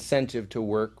have an incentive to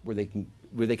work where they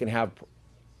can have,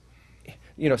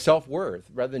 self-worth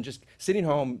rather than just sitting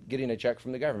home getting a check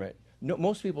from the government. No,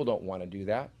 most people don't want to do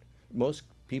that. Most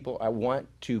people want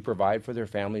to provide for their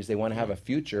families. They want to have a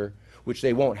future, which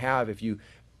they won't have if you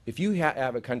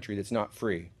have a country that's not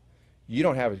free. You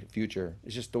don't have a future.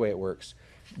 It's just the way it works.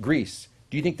 Greece,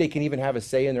 do you think they can even have a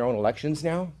say in their own elections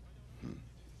now?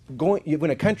 When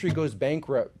a country goes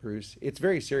bankrupt, Bruce, it's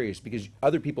very serious because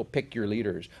other people pick your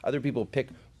leaders. Other people pick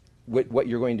what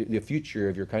you're going to, the future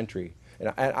of your country. And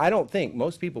I don't think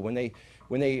most people, when they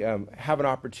have an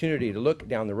opportunity to look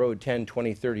down the road 10,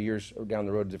 20, 30 years down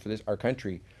the road for our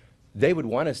country, they would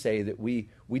want to say that we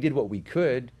did what we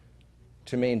could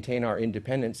to maintain our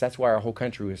independence. That's why our whole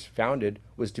country was founded,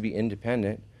 was to be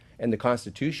independent. And the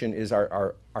Constitution is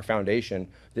our foundation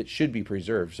that should be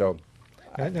preserved. So,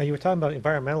 now you were talking about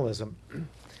environmentalism.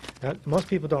 Now, most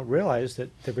people don't realize that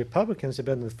the Republicans have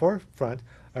been in the forefront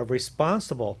of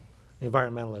responsible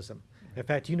environmentalism. In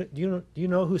fact, do you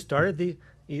know who started the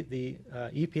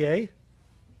EPA?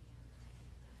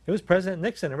 It was President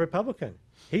Nixon, a Republican.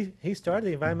 He started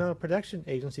the Environmental Protection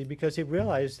Agency because he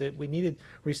realized that we needed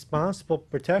responsible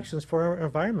protections for our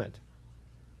environment.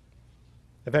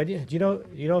 In fact, do you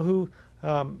know who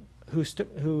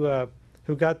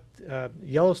got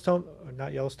Yellowstone?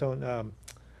 Not Yellowstone.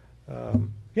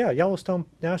 Yellowstone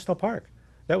National Park.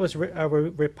 That was a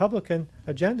Republican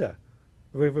agenda.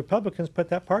 Republicans put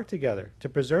that park together to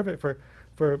preserve it for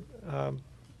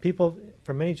people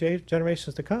for many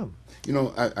generations to come.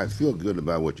 I feel good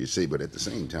about what you say, but at the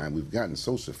same time, we've gotten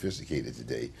so sophisticated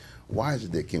today. Why is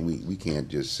it that we can't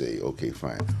just say, okay,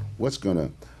 fine, what's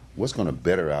gonna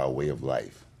better our way of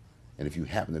life? And if you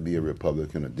happen to be a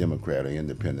Republican, a Democrat, or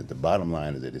independent, the bottom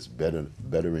line is that it's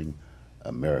bettering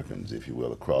Americans, if you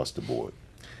will, across the board.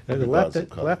 The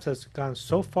left has gone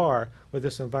so far with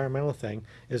this environmental thing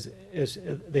is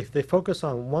they focus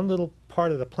on one little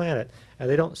part of the planet and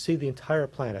they don't see the entire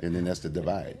planet. And then that's the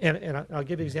divide. And I'll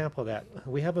give you an example of that.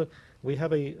 We have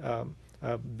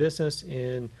a business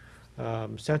in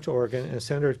Central Oregon, and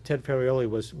Senator Ted Ferrioli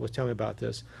was telling me about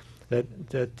this, that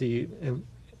the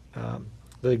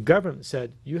government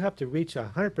said you have to reach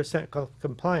 100%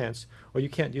 compliance or you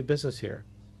can't do business here.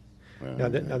 Now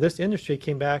this industry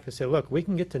came back and said, look, we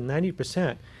can get to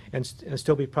 90% and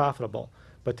still be profitable,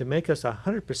 but to make us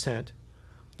 100%,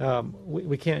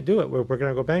 we can't do it. We're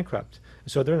going to go bankrupt.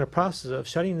 So they're in the process of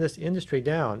shutting this industry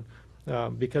down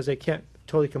because they can't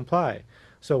totally comply.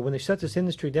 So when they shut this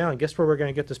industry down, guess where we're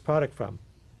going to get this product from?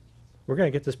 We're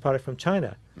going to get this product from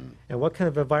China. And what kind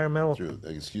of environmental...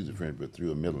 Excuse the French, but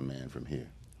through a middleman from here.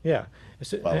 Yeah,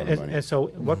 and so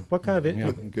what kind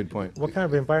of good point. What kind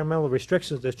of environmental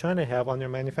restrictions does China have on their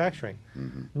manufacturing?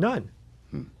 None.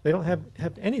 They don't have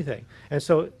anything. And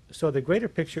so the greater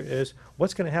picture is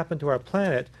what's going to happen to our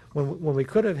planet when we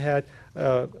could have had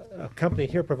a company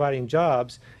here providing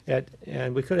jobs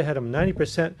and we could have had them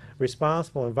 90%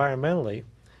 responsible environmentally,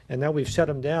 and now we've shut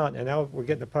them down, and now we're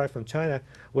getting a product from China,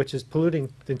 which is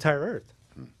polluting the entire Earth.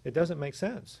 It doesn't make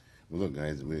sense. Well, look,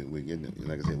 guys, we're getting,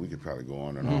 like I said, we could probably go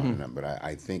on and on, and on, but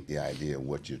I think the idea of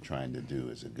what you're trying to do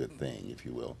is a good thing, if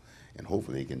you will. And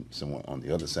hopefully someone on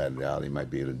the other side of the alley might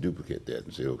be able to duplicate that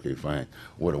and say, okay, fine,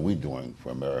 what are we doing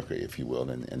for America, if you will,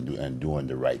 and doing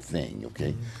the right thing,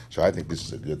 okay? So I think this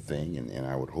is a good thing, and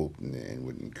I would hope and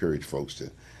would encourage folks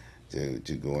to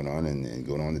go on and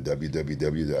go on to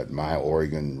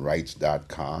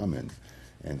www.myoregonrights.com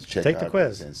and check Take out the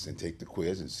quiz. and take the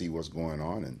quiz and see what's going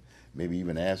on, and maybe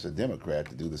even ask a Democrat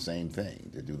to do the same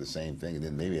thing, and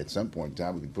then maybe at some point in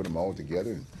time we can put them all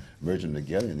together and merge them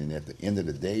together, and then at the end of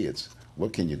the day, it's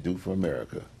what can you do for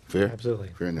America? Fair? Absolutely.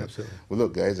 Fair enough. Absolutely. Well,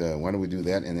 look, guys, why don't we do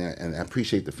that? And I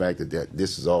appreciate the fact that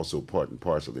this is also part and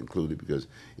parcel included, because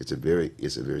it's a very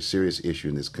serious issue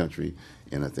in this country,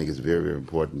 and I think it's very, very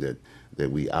important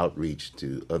that we outreach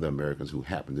to other Americans who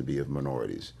happen to be of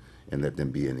minorities and let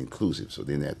them be inclusive. So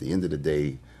then at the end of the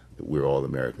day, we're all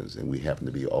Americans, and we happen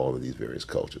to be all of these various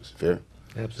cultures. Fair?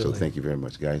 Absolutely. So thank you very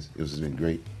much, guys. This has been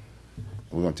great.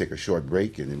 We're going to take a short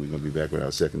break, and then we're going to be back with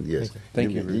our second guest.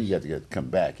 Thank you. You got to come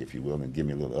back, if you will, and give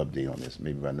me a little update on this,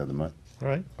 maybe about another month. All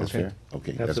right. That's Okay. fair?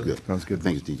 Okay, Absolutely. that's good. Sounds good.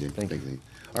 Thanks, DJ. Thank you. Thanks, DJ.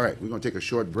 All right, we're going to take a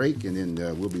short break, and then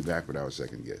we'll be back with our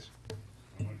second guest.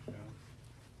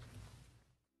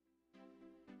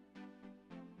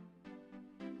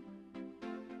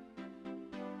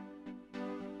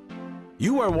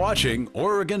 You are watching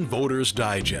Oregon Voters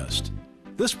Digest.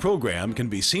 This program can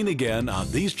be seen again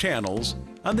on these channels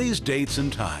on these dates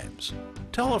and times.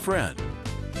 Tell a friend.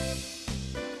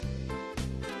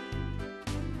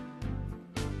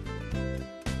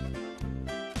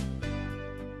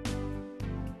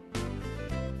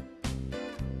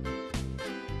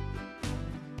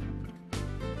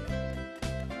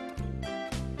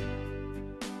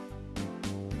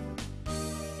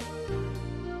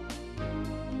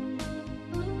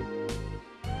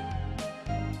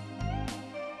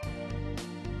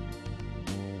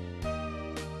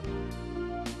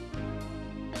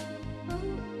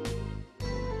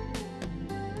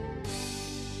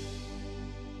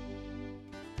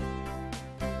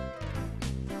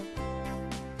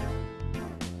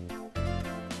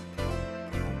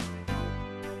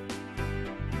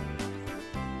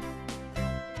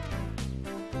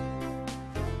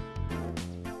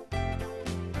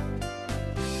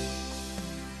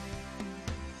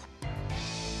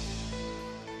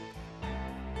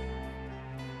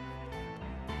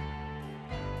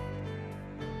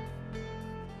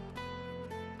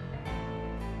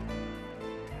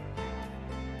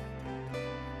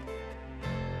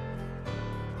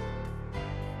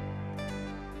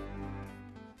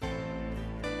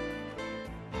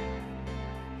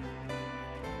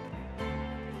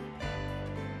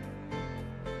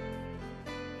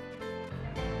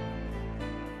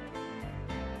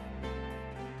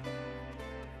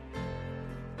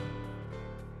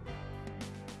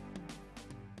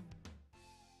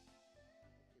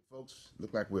 Folks,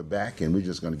 look like we're back, and we're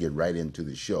just going to get right into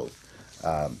the show.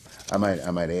 I might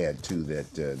add too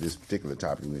that this particular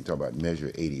topic we're going to talk about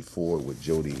Measure 84 with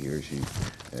Jody here.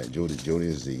 Jody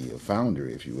is the founder,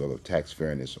 if you will, of Tax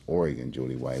Fairness Oregon,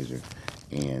 Jody Weiser.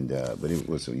 And but it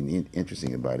was something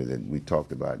interesting about it that we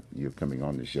talked about you coming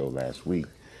on the show last week,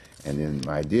 and then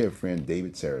my dear friend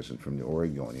David Saracen from the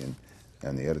Oregonian,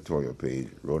 on the editorial page,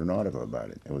 wrote an article about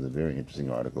it. It was a very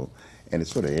interesting article, and it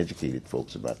sort of educated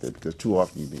folks about that, because too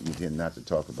often you tend not to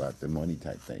talk about the money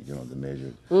type things, the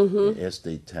measure, the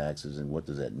estate taxes, and what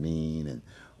does that mean, and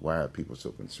why are people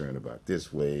so concerned about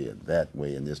this way and that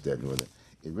way and this, that, and the other.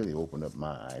 It really opened up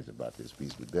my eyes about this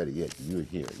piece, but better yet, you're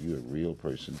here. You're a real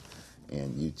person,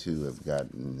 and you too have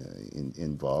gotten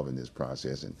involved in this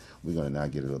process, and we're going to now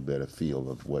get a little better feel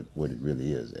of what it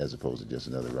really is, as opposed to just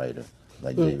another writer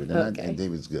like David. And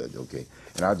David's good, okay.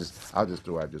 And I'll just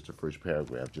throw out just the first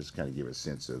paragraph, just to kind of give a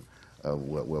sense of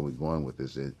where we're going with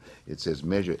this. It says,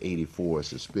 Measure 84,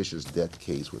 suspicious death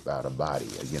case without a body.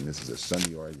 Again, this is a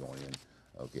Sunday Oregonian.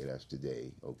 Okay, that's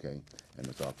today, okay, and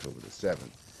it's October the 7th.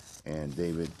 And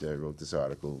David wrote this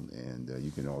article, and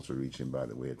you can also reach him, by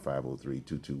the way, at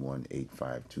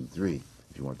 503-221-8523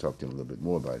 if you want to talk to him a little bit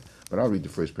more about it. But I'll read the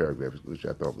first paragraph, which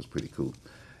I thought was pretty cool.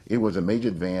 It was a major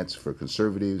advance for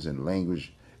conservatives and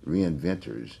language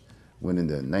reinventors when in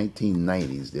the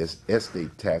 1990s this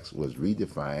estate tax was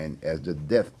redefined as the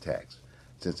death tax.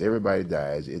 Since everybody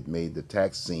dies, it made the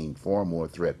tax seem far more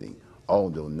threatening,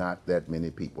 although not that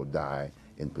many people die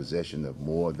in possession of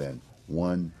more than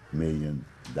 $1 million.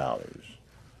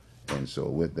 And so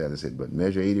with that I said, but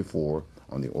Measure 84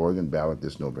 on the Oregon ballot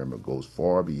this November goes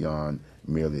far beyond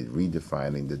merely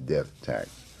redefining the death tax.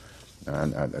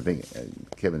 I think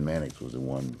Kevin Mannix was the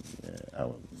one,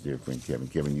 our dear friend Kevin.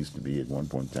 Kevin used to be at one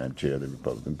point in time chair of the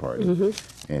Republican Party,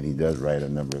 and he does write a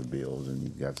number of bills, and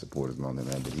he's got supporters along the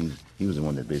line. But he was the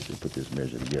one that basically put this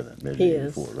measure together, Measure He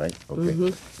 84, is. right? Okay.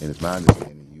 And it's my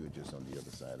understanding you were just on the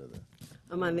other side of the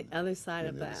I'm on the other side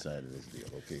of on the other that. side of this deal.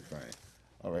 Okay, fine.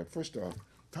 All right. First off,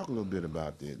 talk a little bit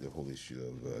about the whole issue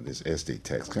of this estate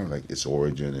tax, kind of like its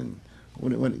origin and how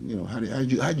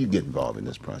did you get involved in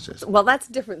this process? Well, that's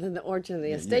different than the origin of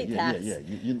the estate tax. Yeah.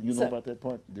 You know So- about that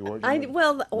part, the origin?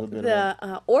 Well, A little bit about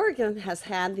it? Oregon has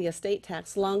had the estate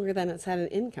tax longer than it's had an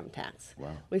income tax.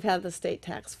 Wow. We've had the estate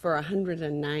tax for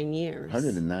 109 years.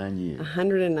 109 years.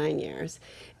 109 years.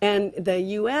 And the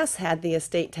U.S. had the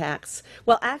estate tax.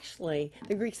 Well, actually,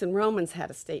 the Greeks and Romans had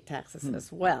estate taxes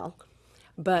as well.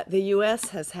 But the U.S.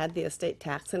 has had the estate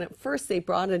tax. And at first, they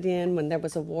brought it in when there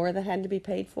was a war that had to be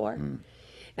paid for.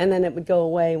 And then it would go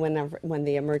away when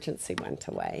the emergency went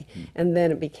away. And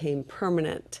then it became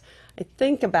permanent, I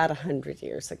think, about 100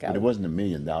 years ago. But it wasn't $1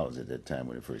 million at that time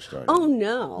when it first started. Oh,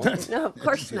 no. No, of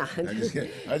course not. I just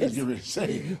get ready to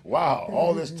say, wow,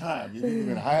 all this time you've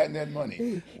been hiding that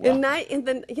money. Wow.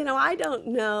 I don't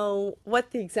know what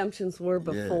the exemptions were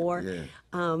before. yeah.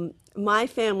 My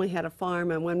family had a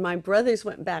farm, and when my brothers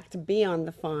went back to be on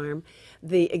the farm,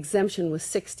 the exemption was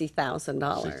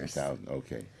 $60,000. 60,000.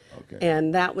 Okay.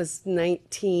 And that was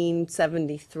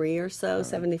 1973 or so,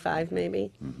 75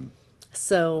 maybe.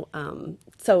 So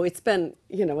it's been,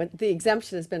 the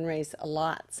exemption has been raised a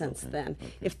lot since then.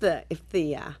 If the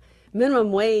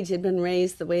minimum wage had been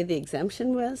raised the way the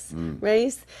exemption was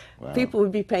raised, people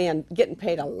would be getting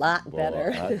paid a lot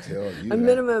better. I tell you, A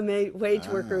minimum wage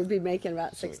worker would be making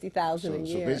about $60,000 a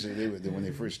year. So basically, when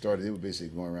they first started, they were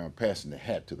basically going around passing the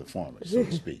hat to the farmers, so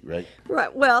to speak, right?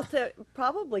 Right. Well,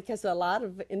 probably because a lot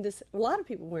of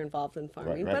people were involved in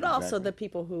farming, Right, but also exactly. the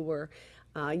people who were,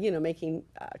 making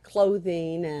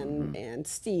clothing and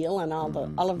steel and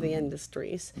all of the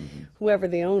industries, whoever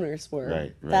the owners were.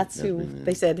 Right. That's That's who been-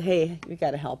 they said, "Hey, we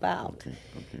got to help out Okay.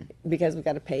 because we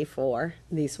got to pay for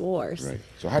these wars." Right.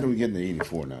 So how do we get into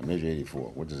 84 now? Measure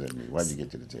 84. What does that mean? Why did you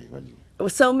get to the table?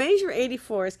 So Measure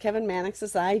 84 is Kevin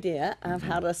Mannix's idea of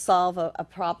how to solve a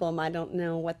problem. I don't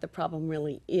know what the problem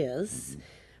really is,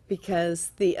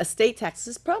 because the estate tax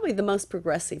is probably the most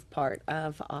progressive part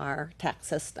of our tax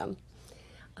system,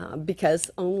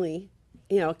 because only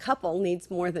a couple needs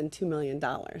more than $2 million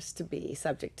to be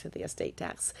subject to the estate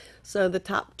tax. So the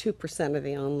top 2% are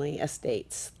the only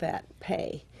estates that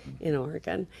pay in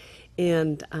Oregon.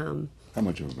 And How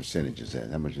much of a percentage is that?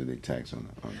 How much do they tax on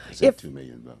is If- that $2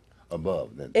 million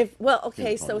above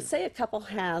that? So say a couple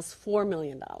has $4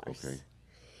 million. Okay.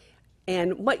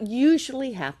 And what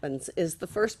usually happens is the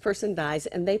first person dies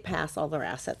and they pass all their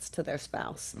assets to their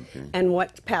spouse. Okay. And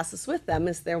what passes with them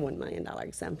is their $1 million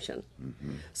exemption.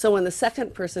 So when the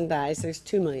second person dies, there's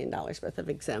 $2 million worth of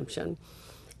exemption.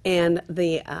 And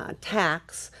the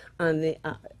tax on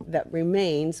that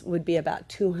remains would be about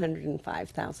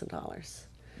 $205,000.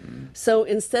 So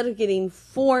instead of getting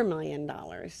 $4 million,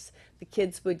 the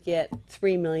kids would get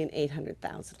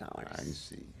 $3,800,000. I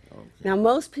see. Okay. Now,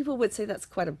 most people would say that's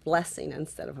quite a blessing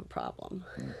instead of a problem.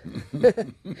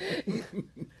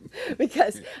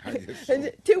 Because I guess so.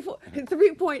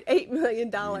 $3.8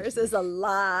 million is a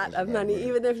lot of money,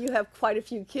 even if you have quite a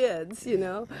few kids,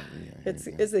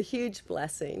 It's a huge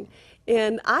blessing.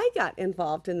 And I got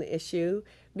involved in the issue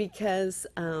because,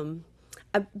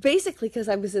 basically because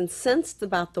I was incensed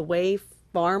about the way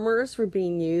farmers were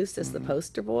being used as the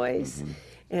poster boys.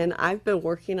 And I've been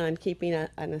working on keeping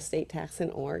an estate tax in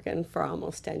Oregon for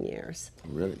almost 10 years.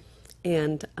 Really?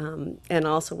 And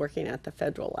also working at the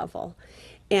federal level.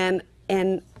 And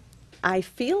I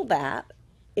feel that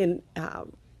in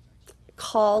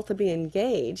call to be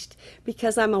engaged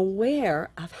because I'm aware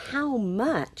of how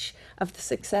much of the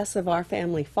success of our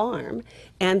family farm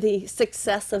and the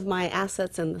success of my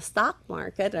assets in the stock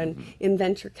market and in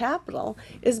venture capital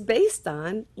is based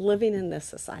on living in this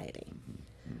society.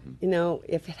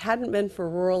 If it hadn't been for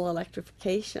rural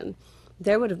electrification,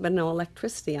 there would have been no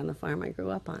electricity on the farm I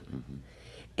grew up on.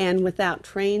 And without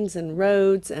trains and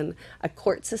roads and a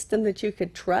court system that you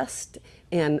could trust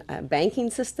and a banking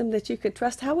system that you could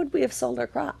trust, how would we have sold our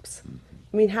crops?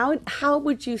 I mean, how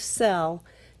would you sell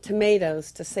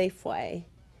tomatoes to Safeway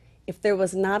if there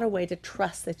was not a way to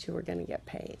trust that you were going to get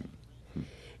paid?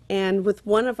 And with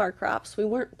one of our crops, we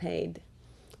weren't paid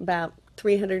about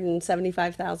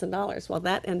 $375,000. Well,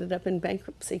 that ended up in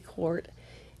bankruptcy court,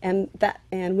 and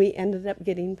we ended up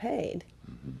getting paid.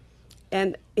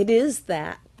 And it is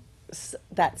that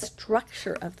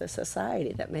structure of the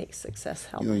society that makes success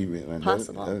possible.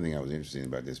 The other thing I was interested in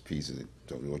about this piece is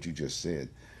what you just said.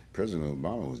 President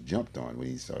Obama was jumped on when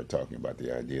he started talking about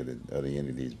the idea that other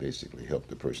entities basically help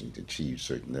the person to achieve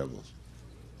certain levels.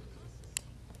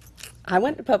 I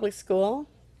went to public school.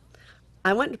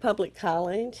 I went to public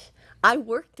college. I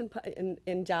worked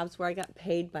in jobs where I got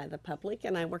paid by the public,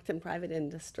 and I worked in private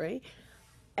industry.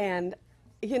 And,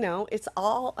 you know, it's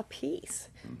all a piece.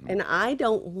 And I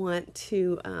don't want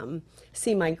to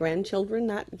see my grandchildren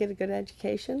not get a good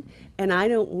education. And I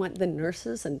don't want the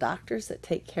nurses and doctors that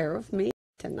take care of me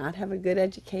to not have a good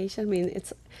education. I mean,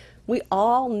 we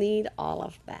all need all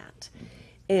of that.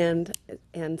 And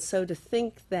so to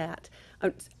think that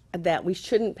that we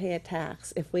shouldn't pay a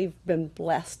tax if we've been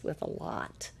blessed with a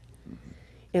lot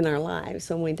in our lives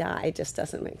when we die, it just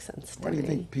doesn't make sense to me. Why do you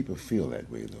think people feel that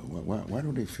way, though? Why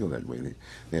do they feel that way?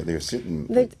 They're sitting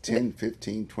They- with 10,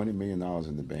 15, $20 million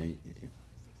in the bank.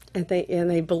 And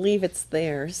they believe it's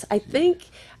theirs. I think,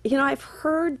 you know, I've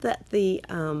heard that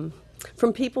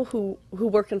from people who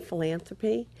work in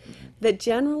philanthropy, that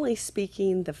generally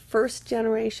speaking, the first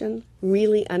generation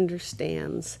really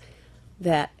understands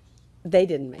that they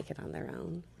didn't make it on their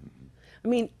own. I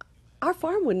mean, our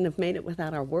farm wouldn't have made it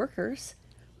without our workers,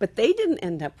 but they didn't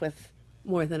end up with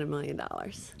more than $1 million.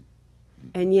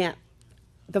 And yet,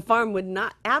 the farm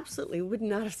absolutely would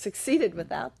not have succeeded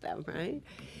without them, right?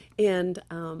 And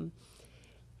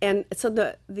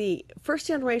so the first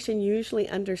generation usually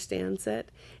understands it,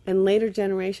 and later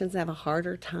generations have a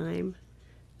harder time.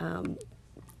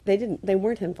 They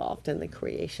weren't involved in the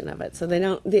creation of it, so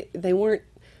they weren't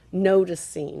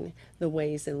noticing the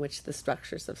ways in which the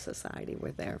structures of society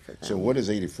were there for them. So what is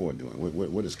 84 doing?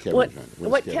 What is Kevin trying to do?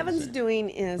 What Kevin's doing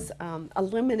is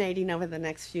eliminating over the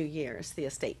next few years the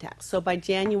estate tax. So by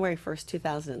January 1st,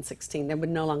 2016, there would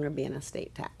no longer be an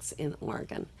estate tax in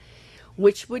Oregon,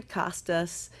 which would cost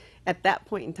us, at that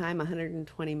point in time,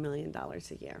 $120 million a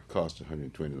year. Cost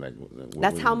 120, like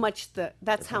That's how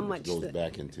much goes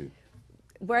back into.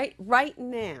 Right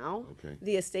now, Okay.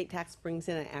 the estate tax brings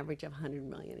in an average of $100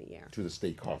 million a year To the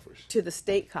state coffers. to the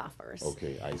state coffers.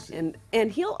 Okay, I see.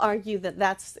 And he'll argue that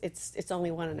it's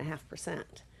only 1.5%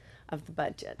 of the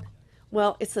budget.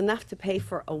 Well, it's enough to pay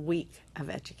for a week of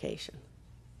education,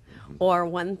 or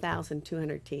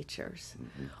 1,200 teachers,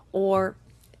 or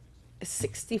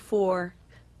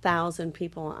 64,000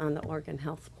 people on the Oregon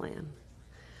Health Plan,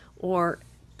 or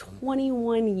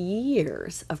 21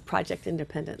 years of project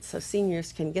independence, so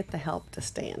seniors can get the help to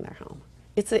stay in their home.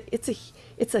 It's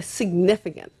a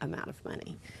significant amount of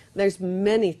money. There's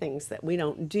many things that we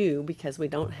don't do because we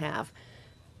don't have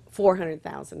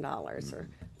 $400,000 or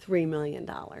 $3 million.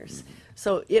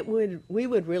 So we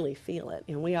would really feel it,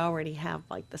 and we already have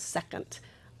like the second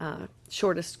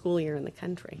shortest school year in the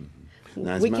country.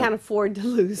 Now, We can't afford to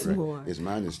lose more. It's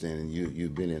my understanding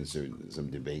you've been in some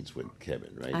debates with Kevin,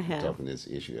 right? I have. Talking this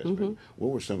issue.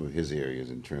 What were some of his areas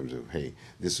in terms of, hey,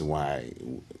 this is why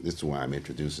I'm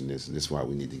introducing this, and this is why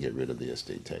we need to get rid of the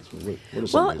estate tax? What are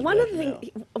some Well, of his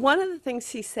one of the things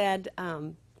he said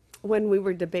when we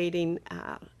were debating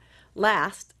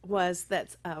last was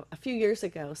that a few years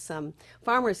ago, some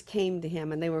farmers came to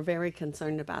him and they were very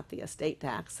concerned about the estate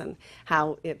tax and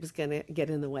how it was going to get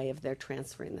in the way of their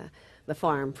transferring the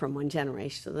farm from one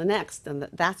generation to the next, and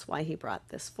that's why he brought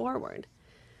this forward.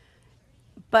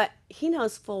 But he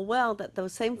knows full well that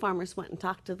those same farmers went and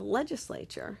talked to the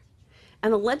legislature,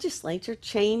 and the legislature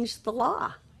changed the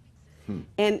law.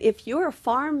 And if you're a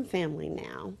farm family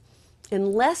now,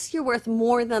 unless you're worth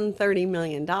more than $30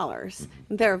 million,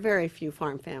 there are very few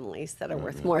farm families that are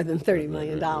worth more than $30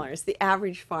 million. The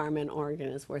average farm in Oregon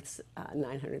is worth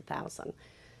 $900,000.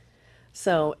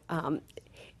 So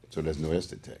So there's no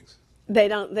estate tax. they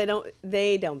don't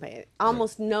pay it.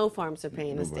 Almost no farms are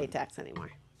paying estate tax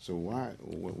anymore. So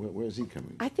where is he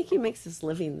coming? I think he makes his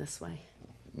living this way.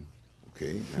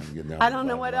 Okay, I'm getting down I to don't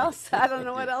the know what bottom line. else. I don't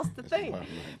know what else to That's the think, bottom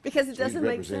line. because it So doesn't he's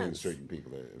make representing sense. certain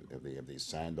people. Have they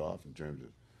signed off in terms of?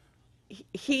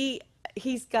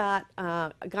 He's got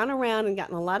gone around and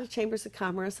gotten a lot of chambers of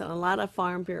commerce and a lot of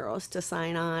farm bureaus to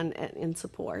sign on in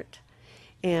support,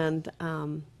 and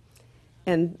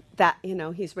that, you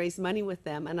know, he's raised money with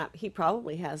them, and he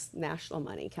probably has national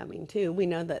money coming too. We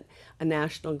know that a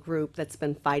national group that's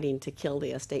been fighting to kill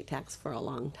the estate tax for a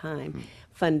long time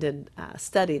funded a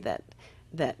study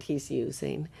that he's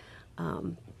using,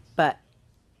 but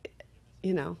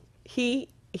you know,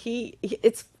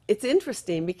 it's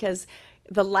interesting because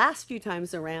the last few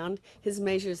times around, his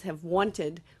measures have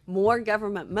wanted more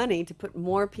government money to put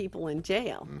more people in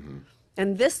jail.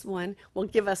 And this one will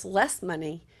give us less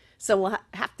money, so we'll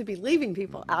have to be leaving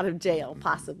people out of jail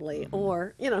possibly,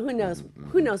 or, you know,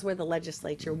 who knows where the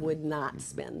legislature would not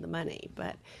spend the money.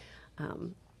 But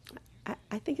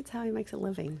I think it's how he makes a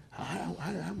living. How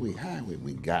have we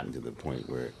gotten to the point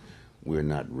where we're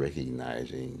not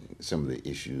recognizing some of the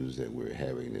issues that we're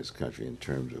having in this country in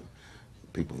terms of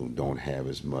people who don't have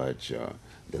as much,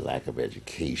 the lack of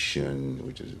education,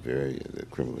 which is the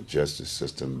criminal justice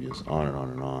system, just on and on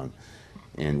and on.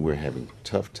 And we're having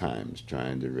tough times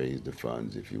trying to raise the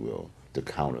funds, if you will, to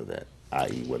counter that,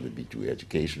 i.e. whether it be through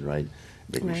education, right?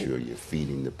 Making Right. sure you're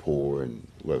feeding the poor and,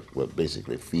 well,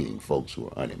 basically feeding folks who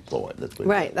are unemployed. Let's put it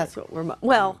Right, that way. that's what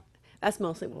well, that's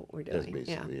mostly what we're doing. That's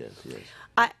basically, yeah.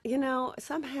 yes.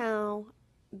 Somehow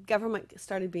government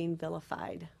started being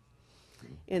vilified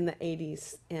in the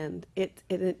 80s, and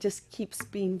it just keeps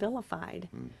being vilified.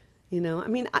 I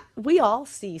mean, we all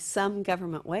see some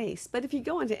government waste, but if you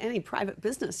go into any private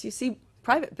business, you see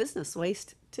private business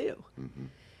waste too.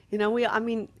 I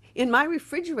mean, in my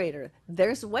refrigerator,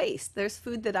 there's waste. There's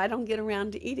food that I don't get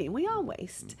around to eating. We all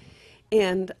waste.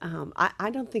 And I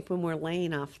don't think when we're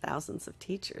laying off thousands of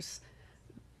teachers,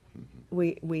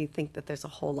 we think that there's a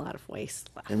whole lot of waste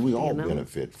left. And we all you know?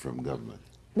 benefit from government.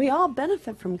 We all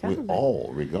benefit from We government. all,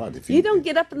 regardless. You don't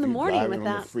get up in the if you're morning driving on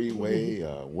without- the freeway,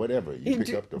 whatever. You You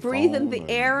pick up the breathe in phone, the or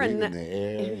air you breathe and in the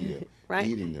air, you're Right.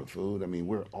 eating the food. I mean,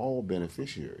 we're all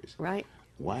beneficiaries. Right.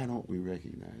 Why don't we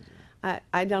recognize that?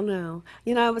 I don't know.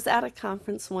 I was at a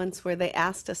conference once where they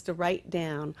asked us to write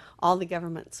down all the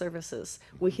government services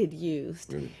we had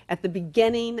used Really? at the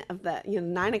beginning of the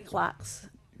 9 o'clock's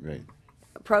Right.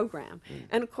 program.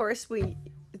 And of course,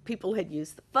 people had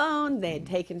used the phone, they had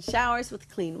taken showers with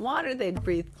clean water, they'd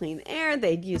breathed clean air,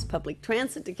 they'd used public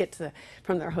transit to get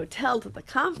from their hotel to the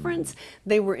conference.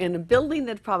 They were in a building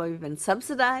that had probably been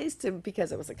subsidized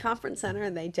because it was a conference center,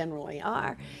 and they generally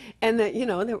are. And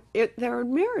there are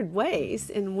myriad ways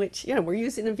in which we're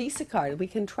using a Visa card. We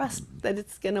can trust that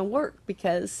it's going to work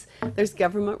because there's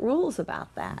government rules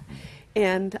about that.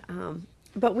 And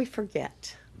but we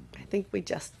forget. I think we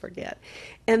just forget.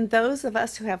 And those of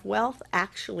us who have wealth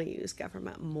actually use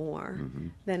government more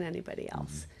than anybody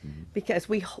else because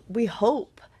we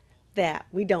hope that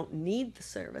we don't need the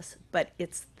service, but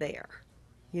it's there.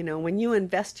 When you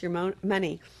invest your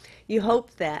money, you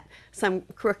hope that some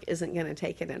crook isn't going to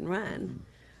take it and run,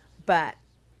 but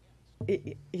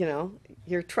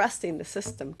you're trusting the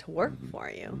system to work for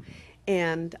you.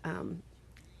 And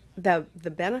the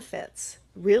benefits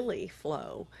really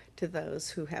flow to those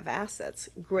who have assets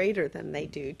greater than they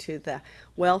do to the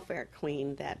welfare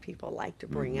queen that people like to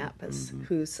bring up as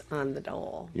who's on the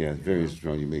dole. Yeah, it's very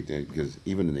strong you make that, because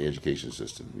even in the education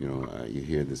system, you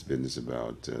hear this business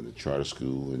about the charter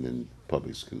school and then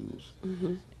public schools.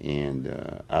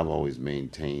 And I've always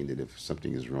maintained that if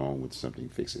something is wrong with something,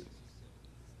 fix it.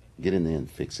 Get in there and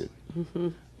fix it.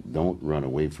 Don't run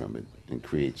away from it and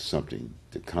create something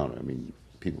to counter. I mean,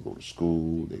 people go to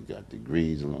school, they've got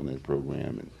degrees along that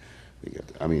program, and they got,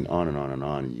 on and on and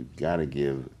on. And you've got to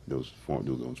give those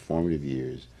formative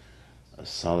years a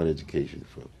solid education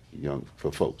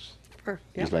for folks.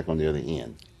 Just like on the other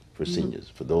end, for seniors,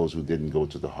 for those who didn't go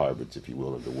to the Harvards, if you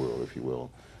will, of the world, if you will,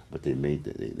 but they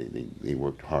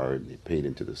worked hard, they paid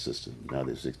into the system. Now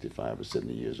they're 65 or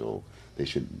 70 years old. They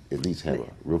should at least have a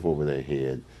roof over their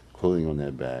head, clothing on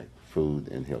their back, food,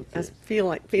 and health care.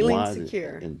 Feeling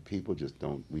secure. And people just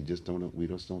don't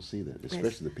see that,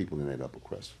 especially the people in that upper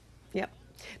crust. Yep.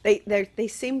 They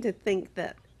seem to think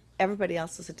that everybody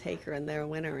else is a taker and they're a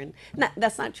winner, and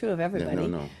that's not true of everybody.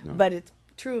 No. But it's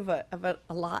true of a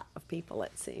lot of people,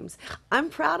 it seems. I'm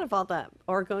proud of all the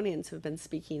Oregonians who've been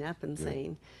speaking up and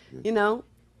saying,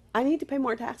 I need to pay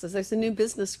more taxes. There's a new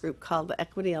business group called the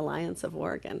Equity Alliance of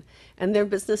Oregon, and they're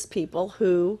business people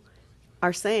who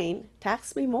are saying,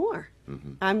 tax me more.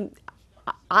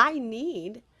 I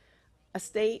need a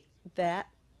state that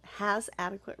has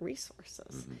adequate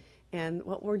resources. And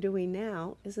what we're doing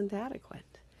now isn't adequate.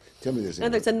 Tell me this.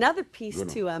 And there's another piece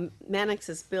Go on. to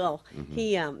Mannix's bill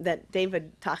that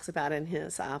David talks about in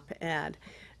his op-ed.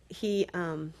 He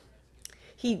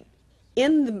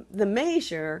in the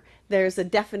measure, there's a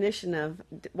definition of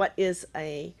what is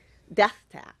a death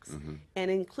tax.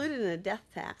 And included in a death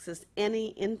tax is any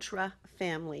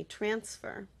intra-family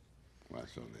transfer. Well, I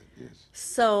saw that, yes.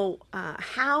 So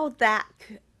how that,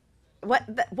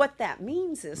 what that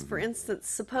means is, for instance,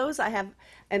 suppose I have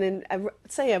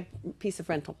say a piece of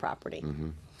rental property,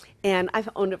 and I've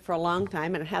owned it for a long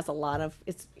time, and it has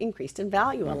it's increased in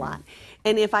value a lot.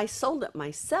 And if I sold it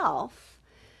myself,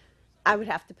 I would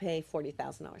have to pay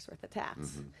 $40,000 worth of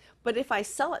tax. But if I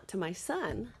sell it to my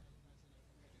son,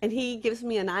 and he gives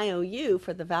me an IOU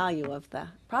for the value of the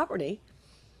property,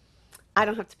 I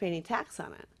don't have to pay any tax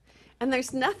on it. And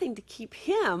there's nothing to keep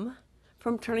him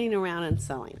from turning around and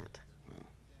selling it.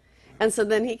 And so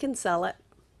then he can sell it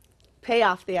pay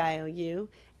off the IOU,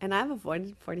 and I've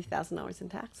avoided $40,000 in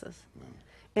taxes.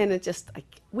 And it just,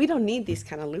 we don't need these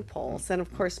kind of loopholes. And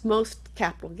of course, most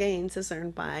capital gains is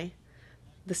earned by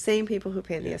the same people who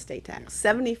pay the estate tax.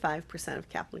 75% of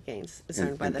capital gains is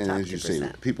earned by the top 2%. And as you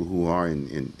say, people who are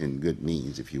in good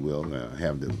means, if you will,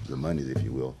 have the money, if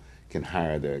you will, can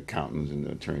hire the accountants and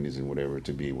the attorneys and whatever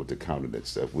to be able to counter that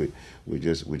stuff. We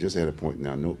just at a point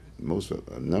now.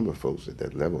 A number of folks at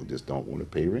that level just don't want to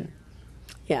pay rent.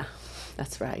 Yeah,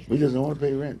 that's right. We just don't want to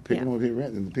pay rent. People Yeah. don't want to pay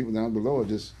rent, and the people down below are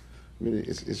just really.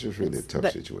 It's just really a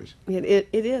tough situation. It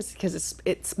is, because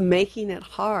it's making it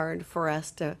hard for us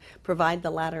to provide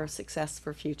the ladder of success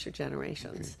for future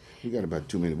generations. We got about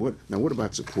 2 minutes. What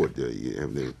about support? You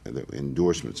have the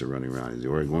endorsements are running around. Is the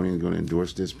Oregonian going to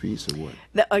endorse this piece or what?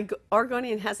 The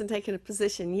Oregonian hasn't taken a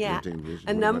position yet. taken a position?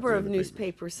 A What number about of the other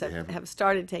newspapers papers? They haven't? have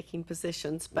started taking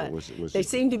positions, but what's they the-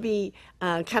 seem to be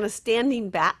kind of standing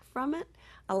back from it.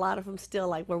 A lot of them still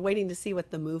we're waiting to see what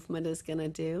the movement is going to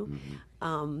do.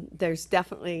 There's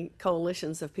definitely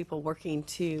coalitions of people working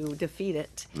to defeat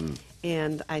it,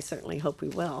 and I certainly hope we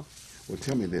will. Well,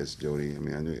 tell me this, Jody. I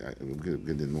mean, I know I'm good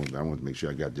in more, but I want to make sure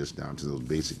I got this down to those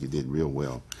basics. You did real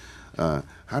well.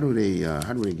 How do they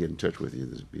get in touch with you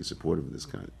to be supportive of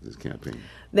this campaign?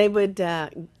 They would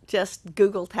just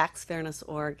Google Tax Fairness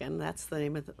Oregon. That's the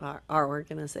name of our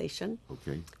organization.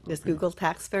 Okay. Just okay. Google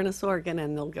Tax Fairness Oregon,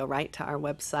 and they'll go right to our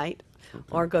website,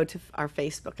 or go to our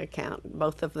Facebook account.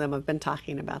 Both of them have been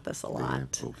talking about this a They lot.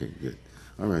 have? Okay, good.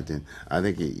 All right then. I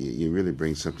think you really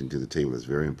bring something to the table that's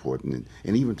very important,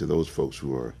 and even to those folks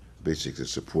who are basically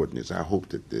supporting this. I hope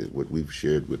that what you've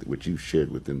shared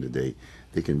with them today,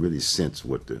 they can really sense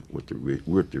what the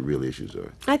real issues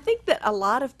are. I think that a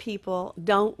lot of people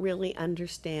don't really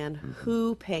understand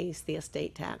who pays the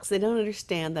estate tax. They don't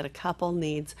understand that a couple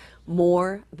needs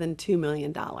more than $2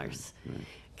 million.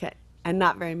 Okay. And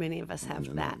not very many of us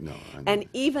have that. no, I know. And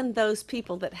even those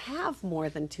people that have more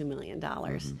than $2 million,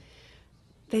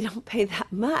 they don't pay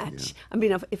that much. I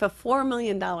mean, if a $4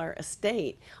 million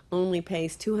estate only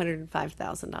pays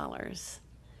 $205,000,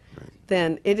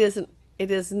 then it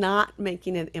is not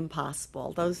making it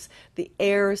impossible. The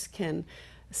heirs can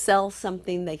sell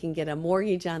something, they can get a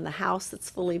mortgage on the house that's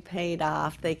fully paid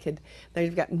off.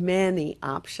 They've got many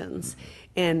options.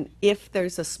 And if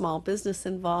there's a small business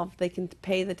involved, they can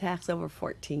pay the tax over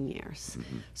 14 years.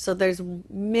 So there's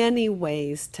many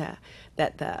ways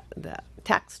that the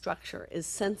tax structure is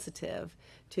sensitive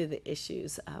to the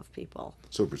issues of people.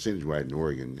 So percentage-wise in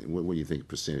Oregon, what do you think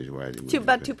percentage-wise?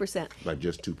 About 2%. About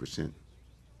just 2%.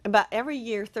 About every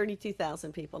year,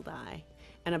 32,000 people die,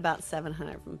 and about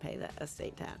 700 of them pay the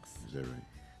estate tax. Is that right?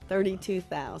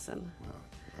 32,000.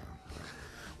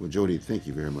 Well, Jody, thank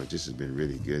you very much. This has been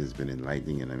really good. It's been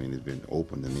enlightening, and I mean, it's been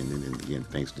open. And again,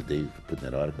 thanks to Dave for putting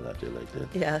that article out there like that.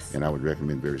 Yes. And I would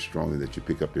recommend very strongly that you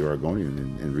pick up the Oregonian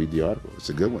and read the article. It's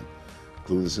a good one.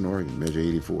 Clueless in Oregon, Measure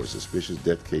 84, suspicious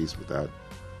death case without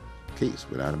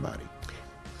a body.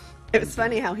 It was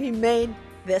funny how he made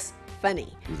this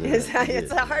funny. Is that right? He It's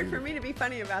did. hard for me to be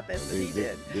funny about this, but he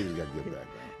did. Dave's got a good background.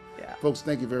 Yeah. Folks,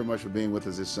 thank you very much for being with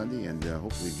us this Sunday, and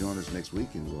hopefully join us next week,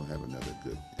 and we'll have another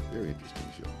good, very interesting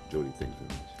show. Jody, thanks very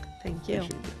much. Thank you.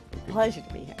 Appreciate that. Okay. Pleasure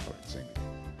to be here. All right, same here.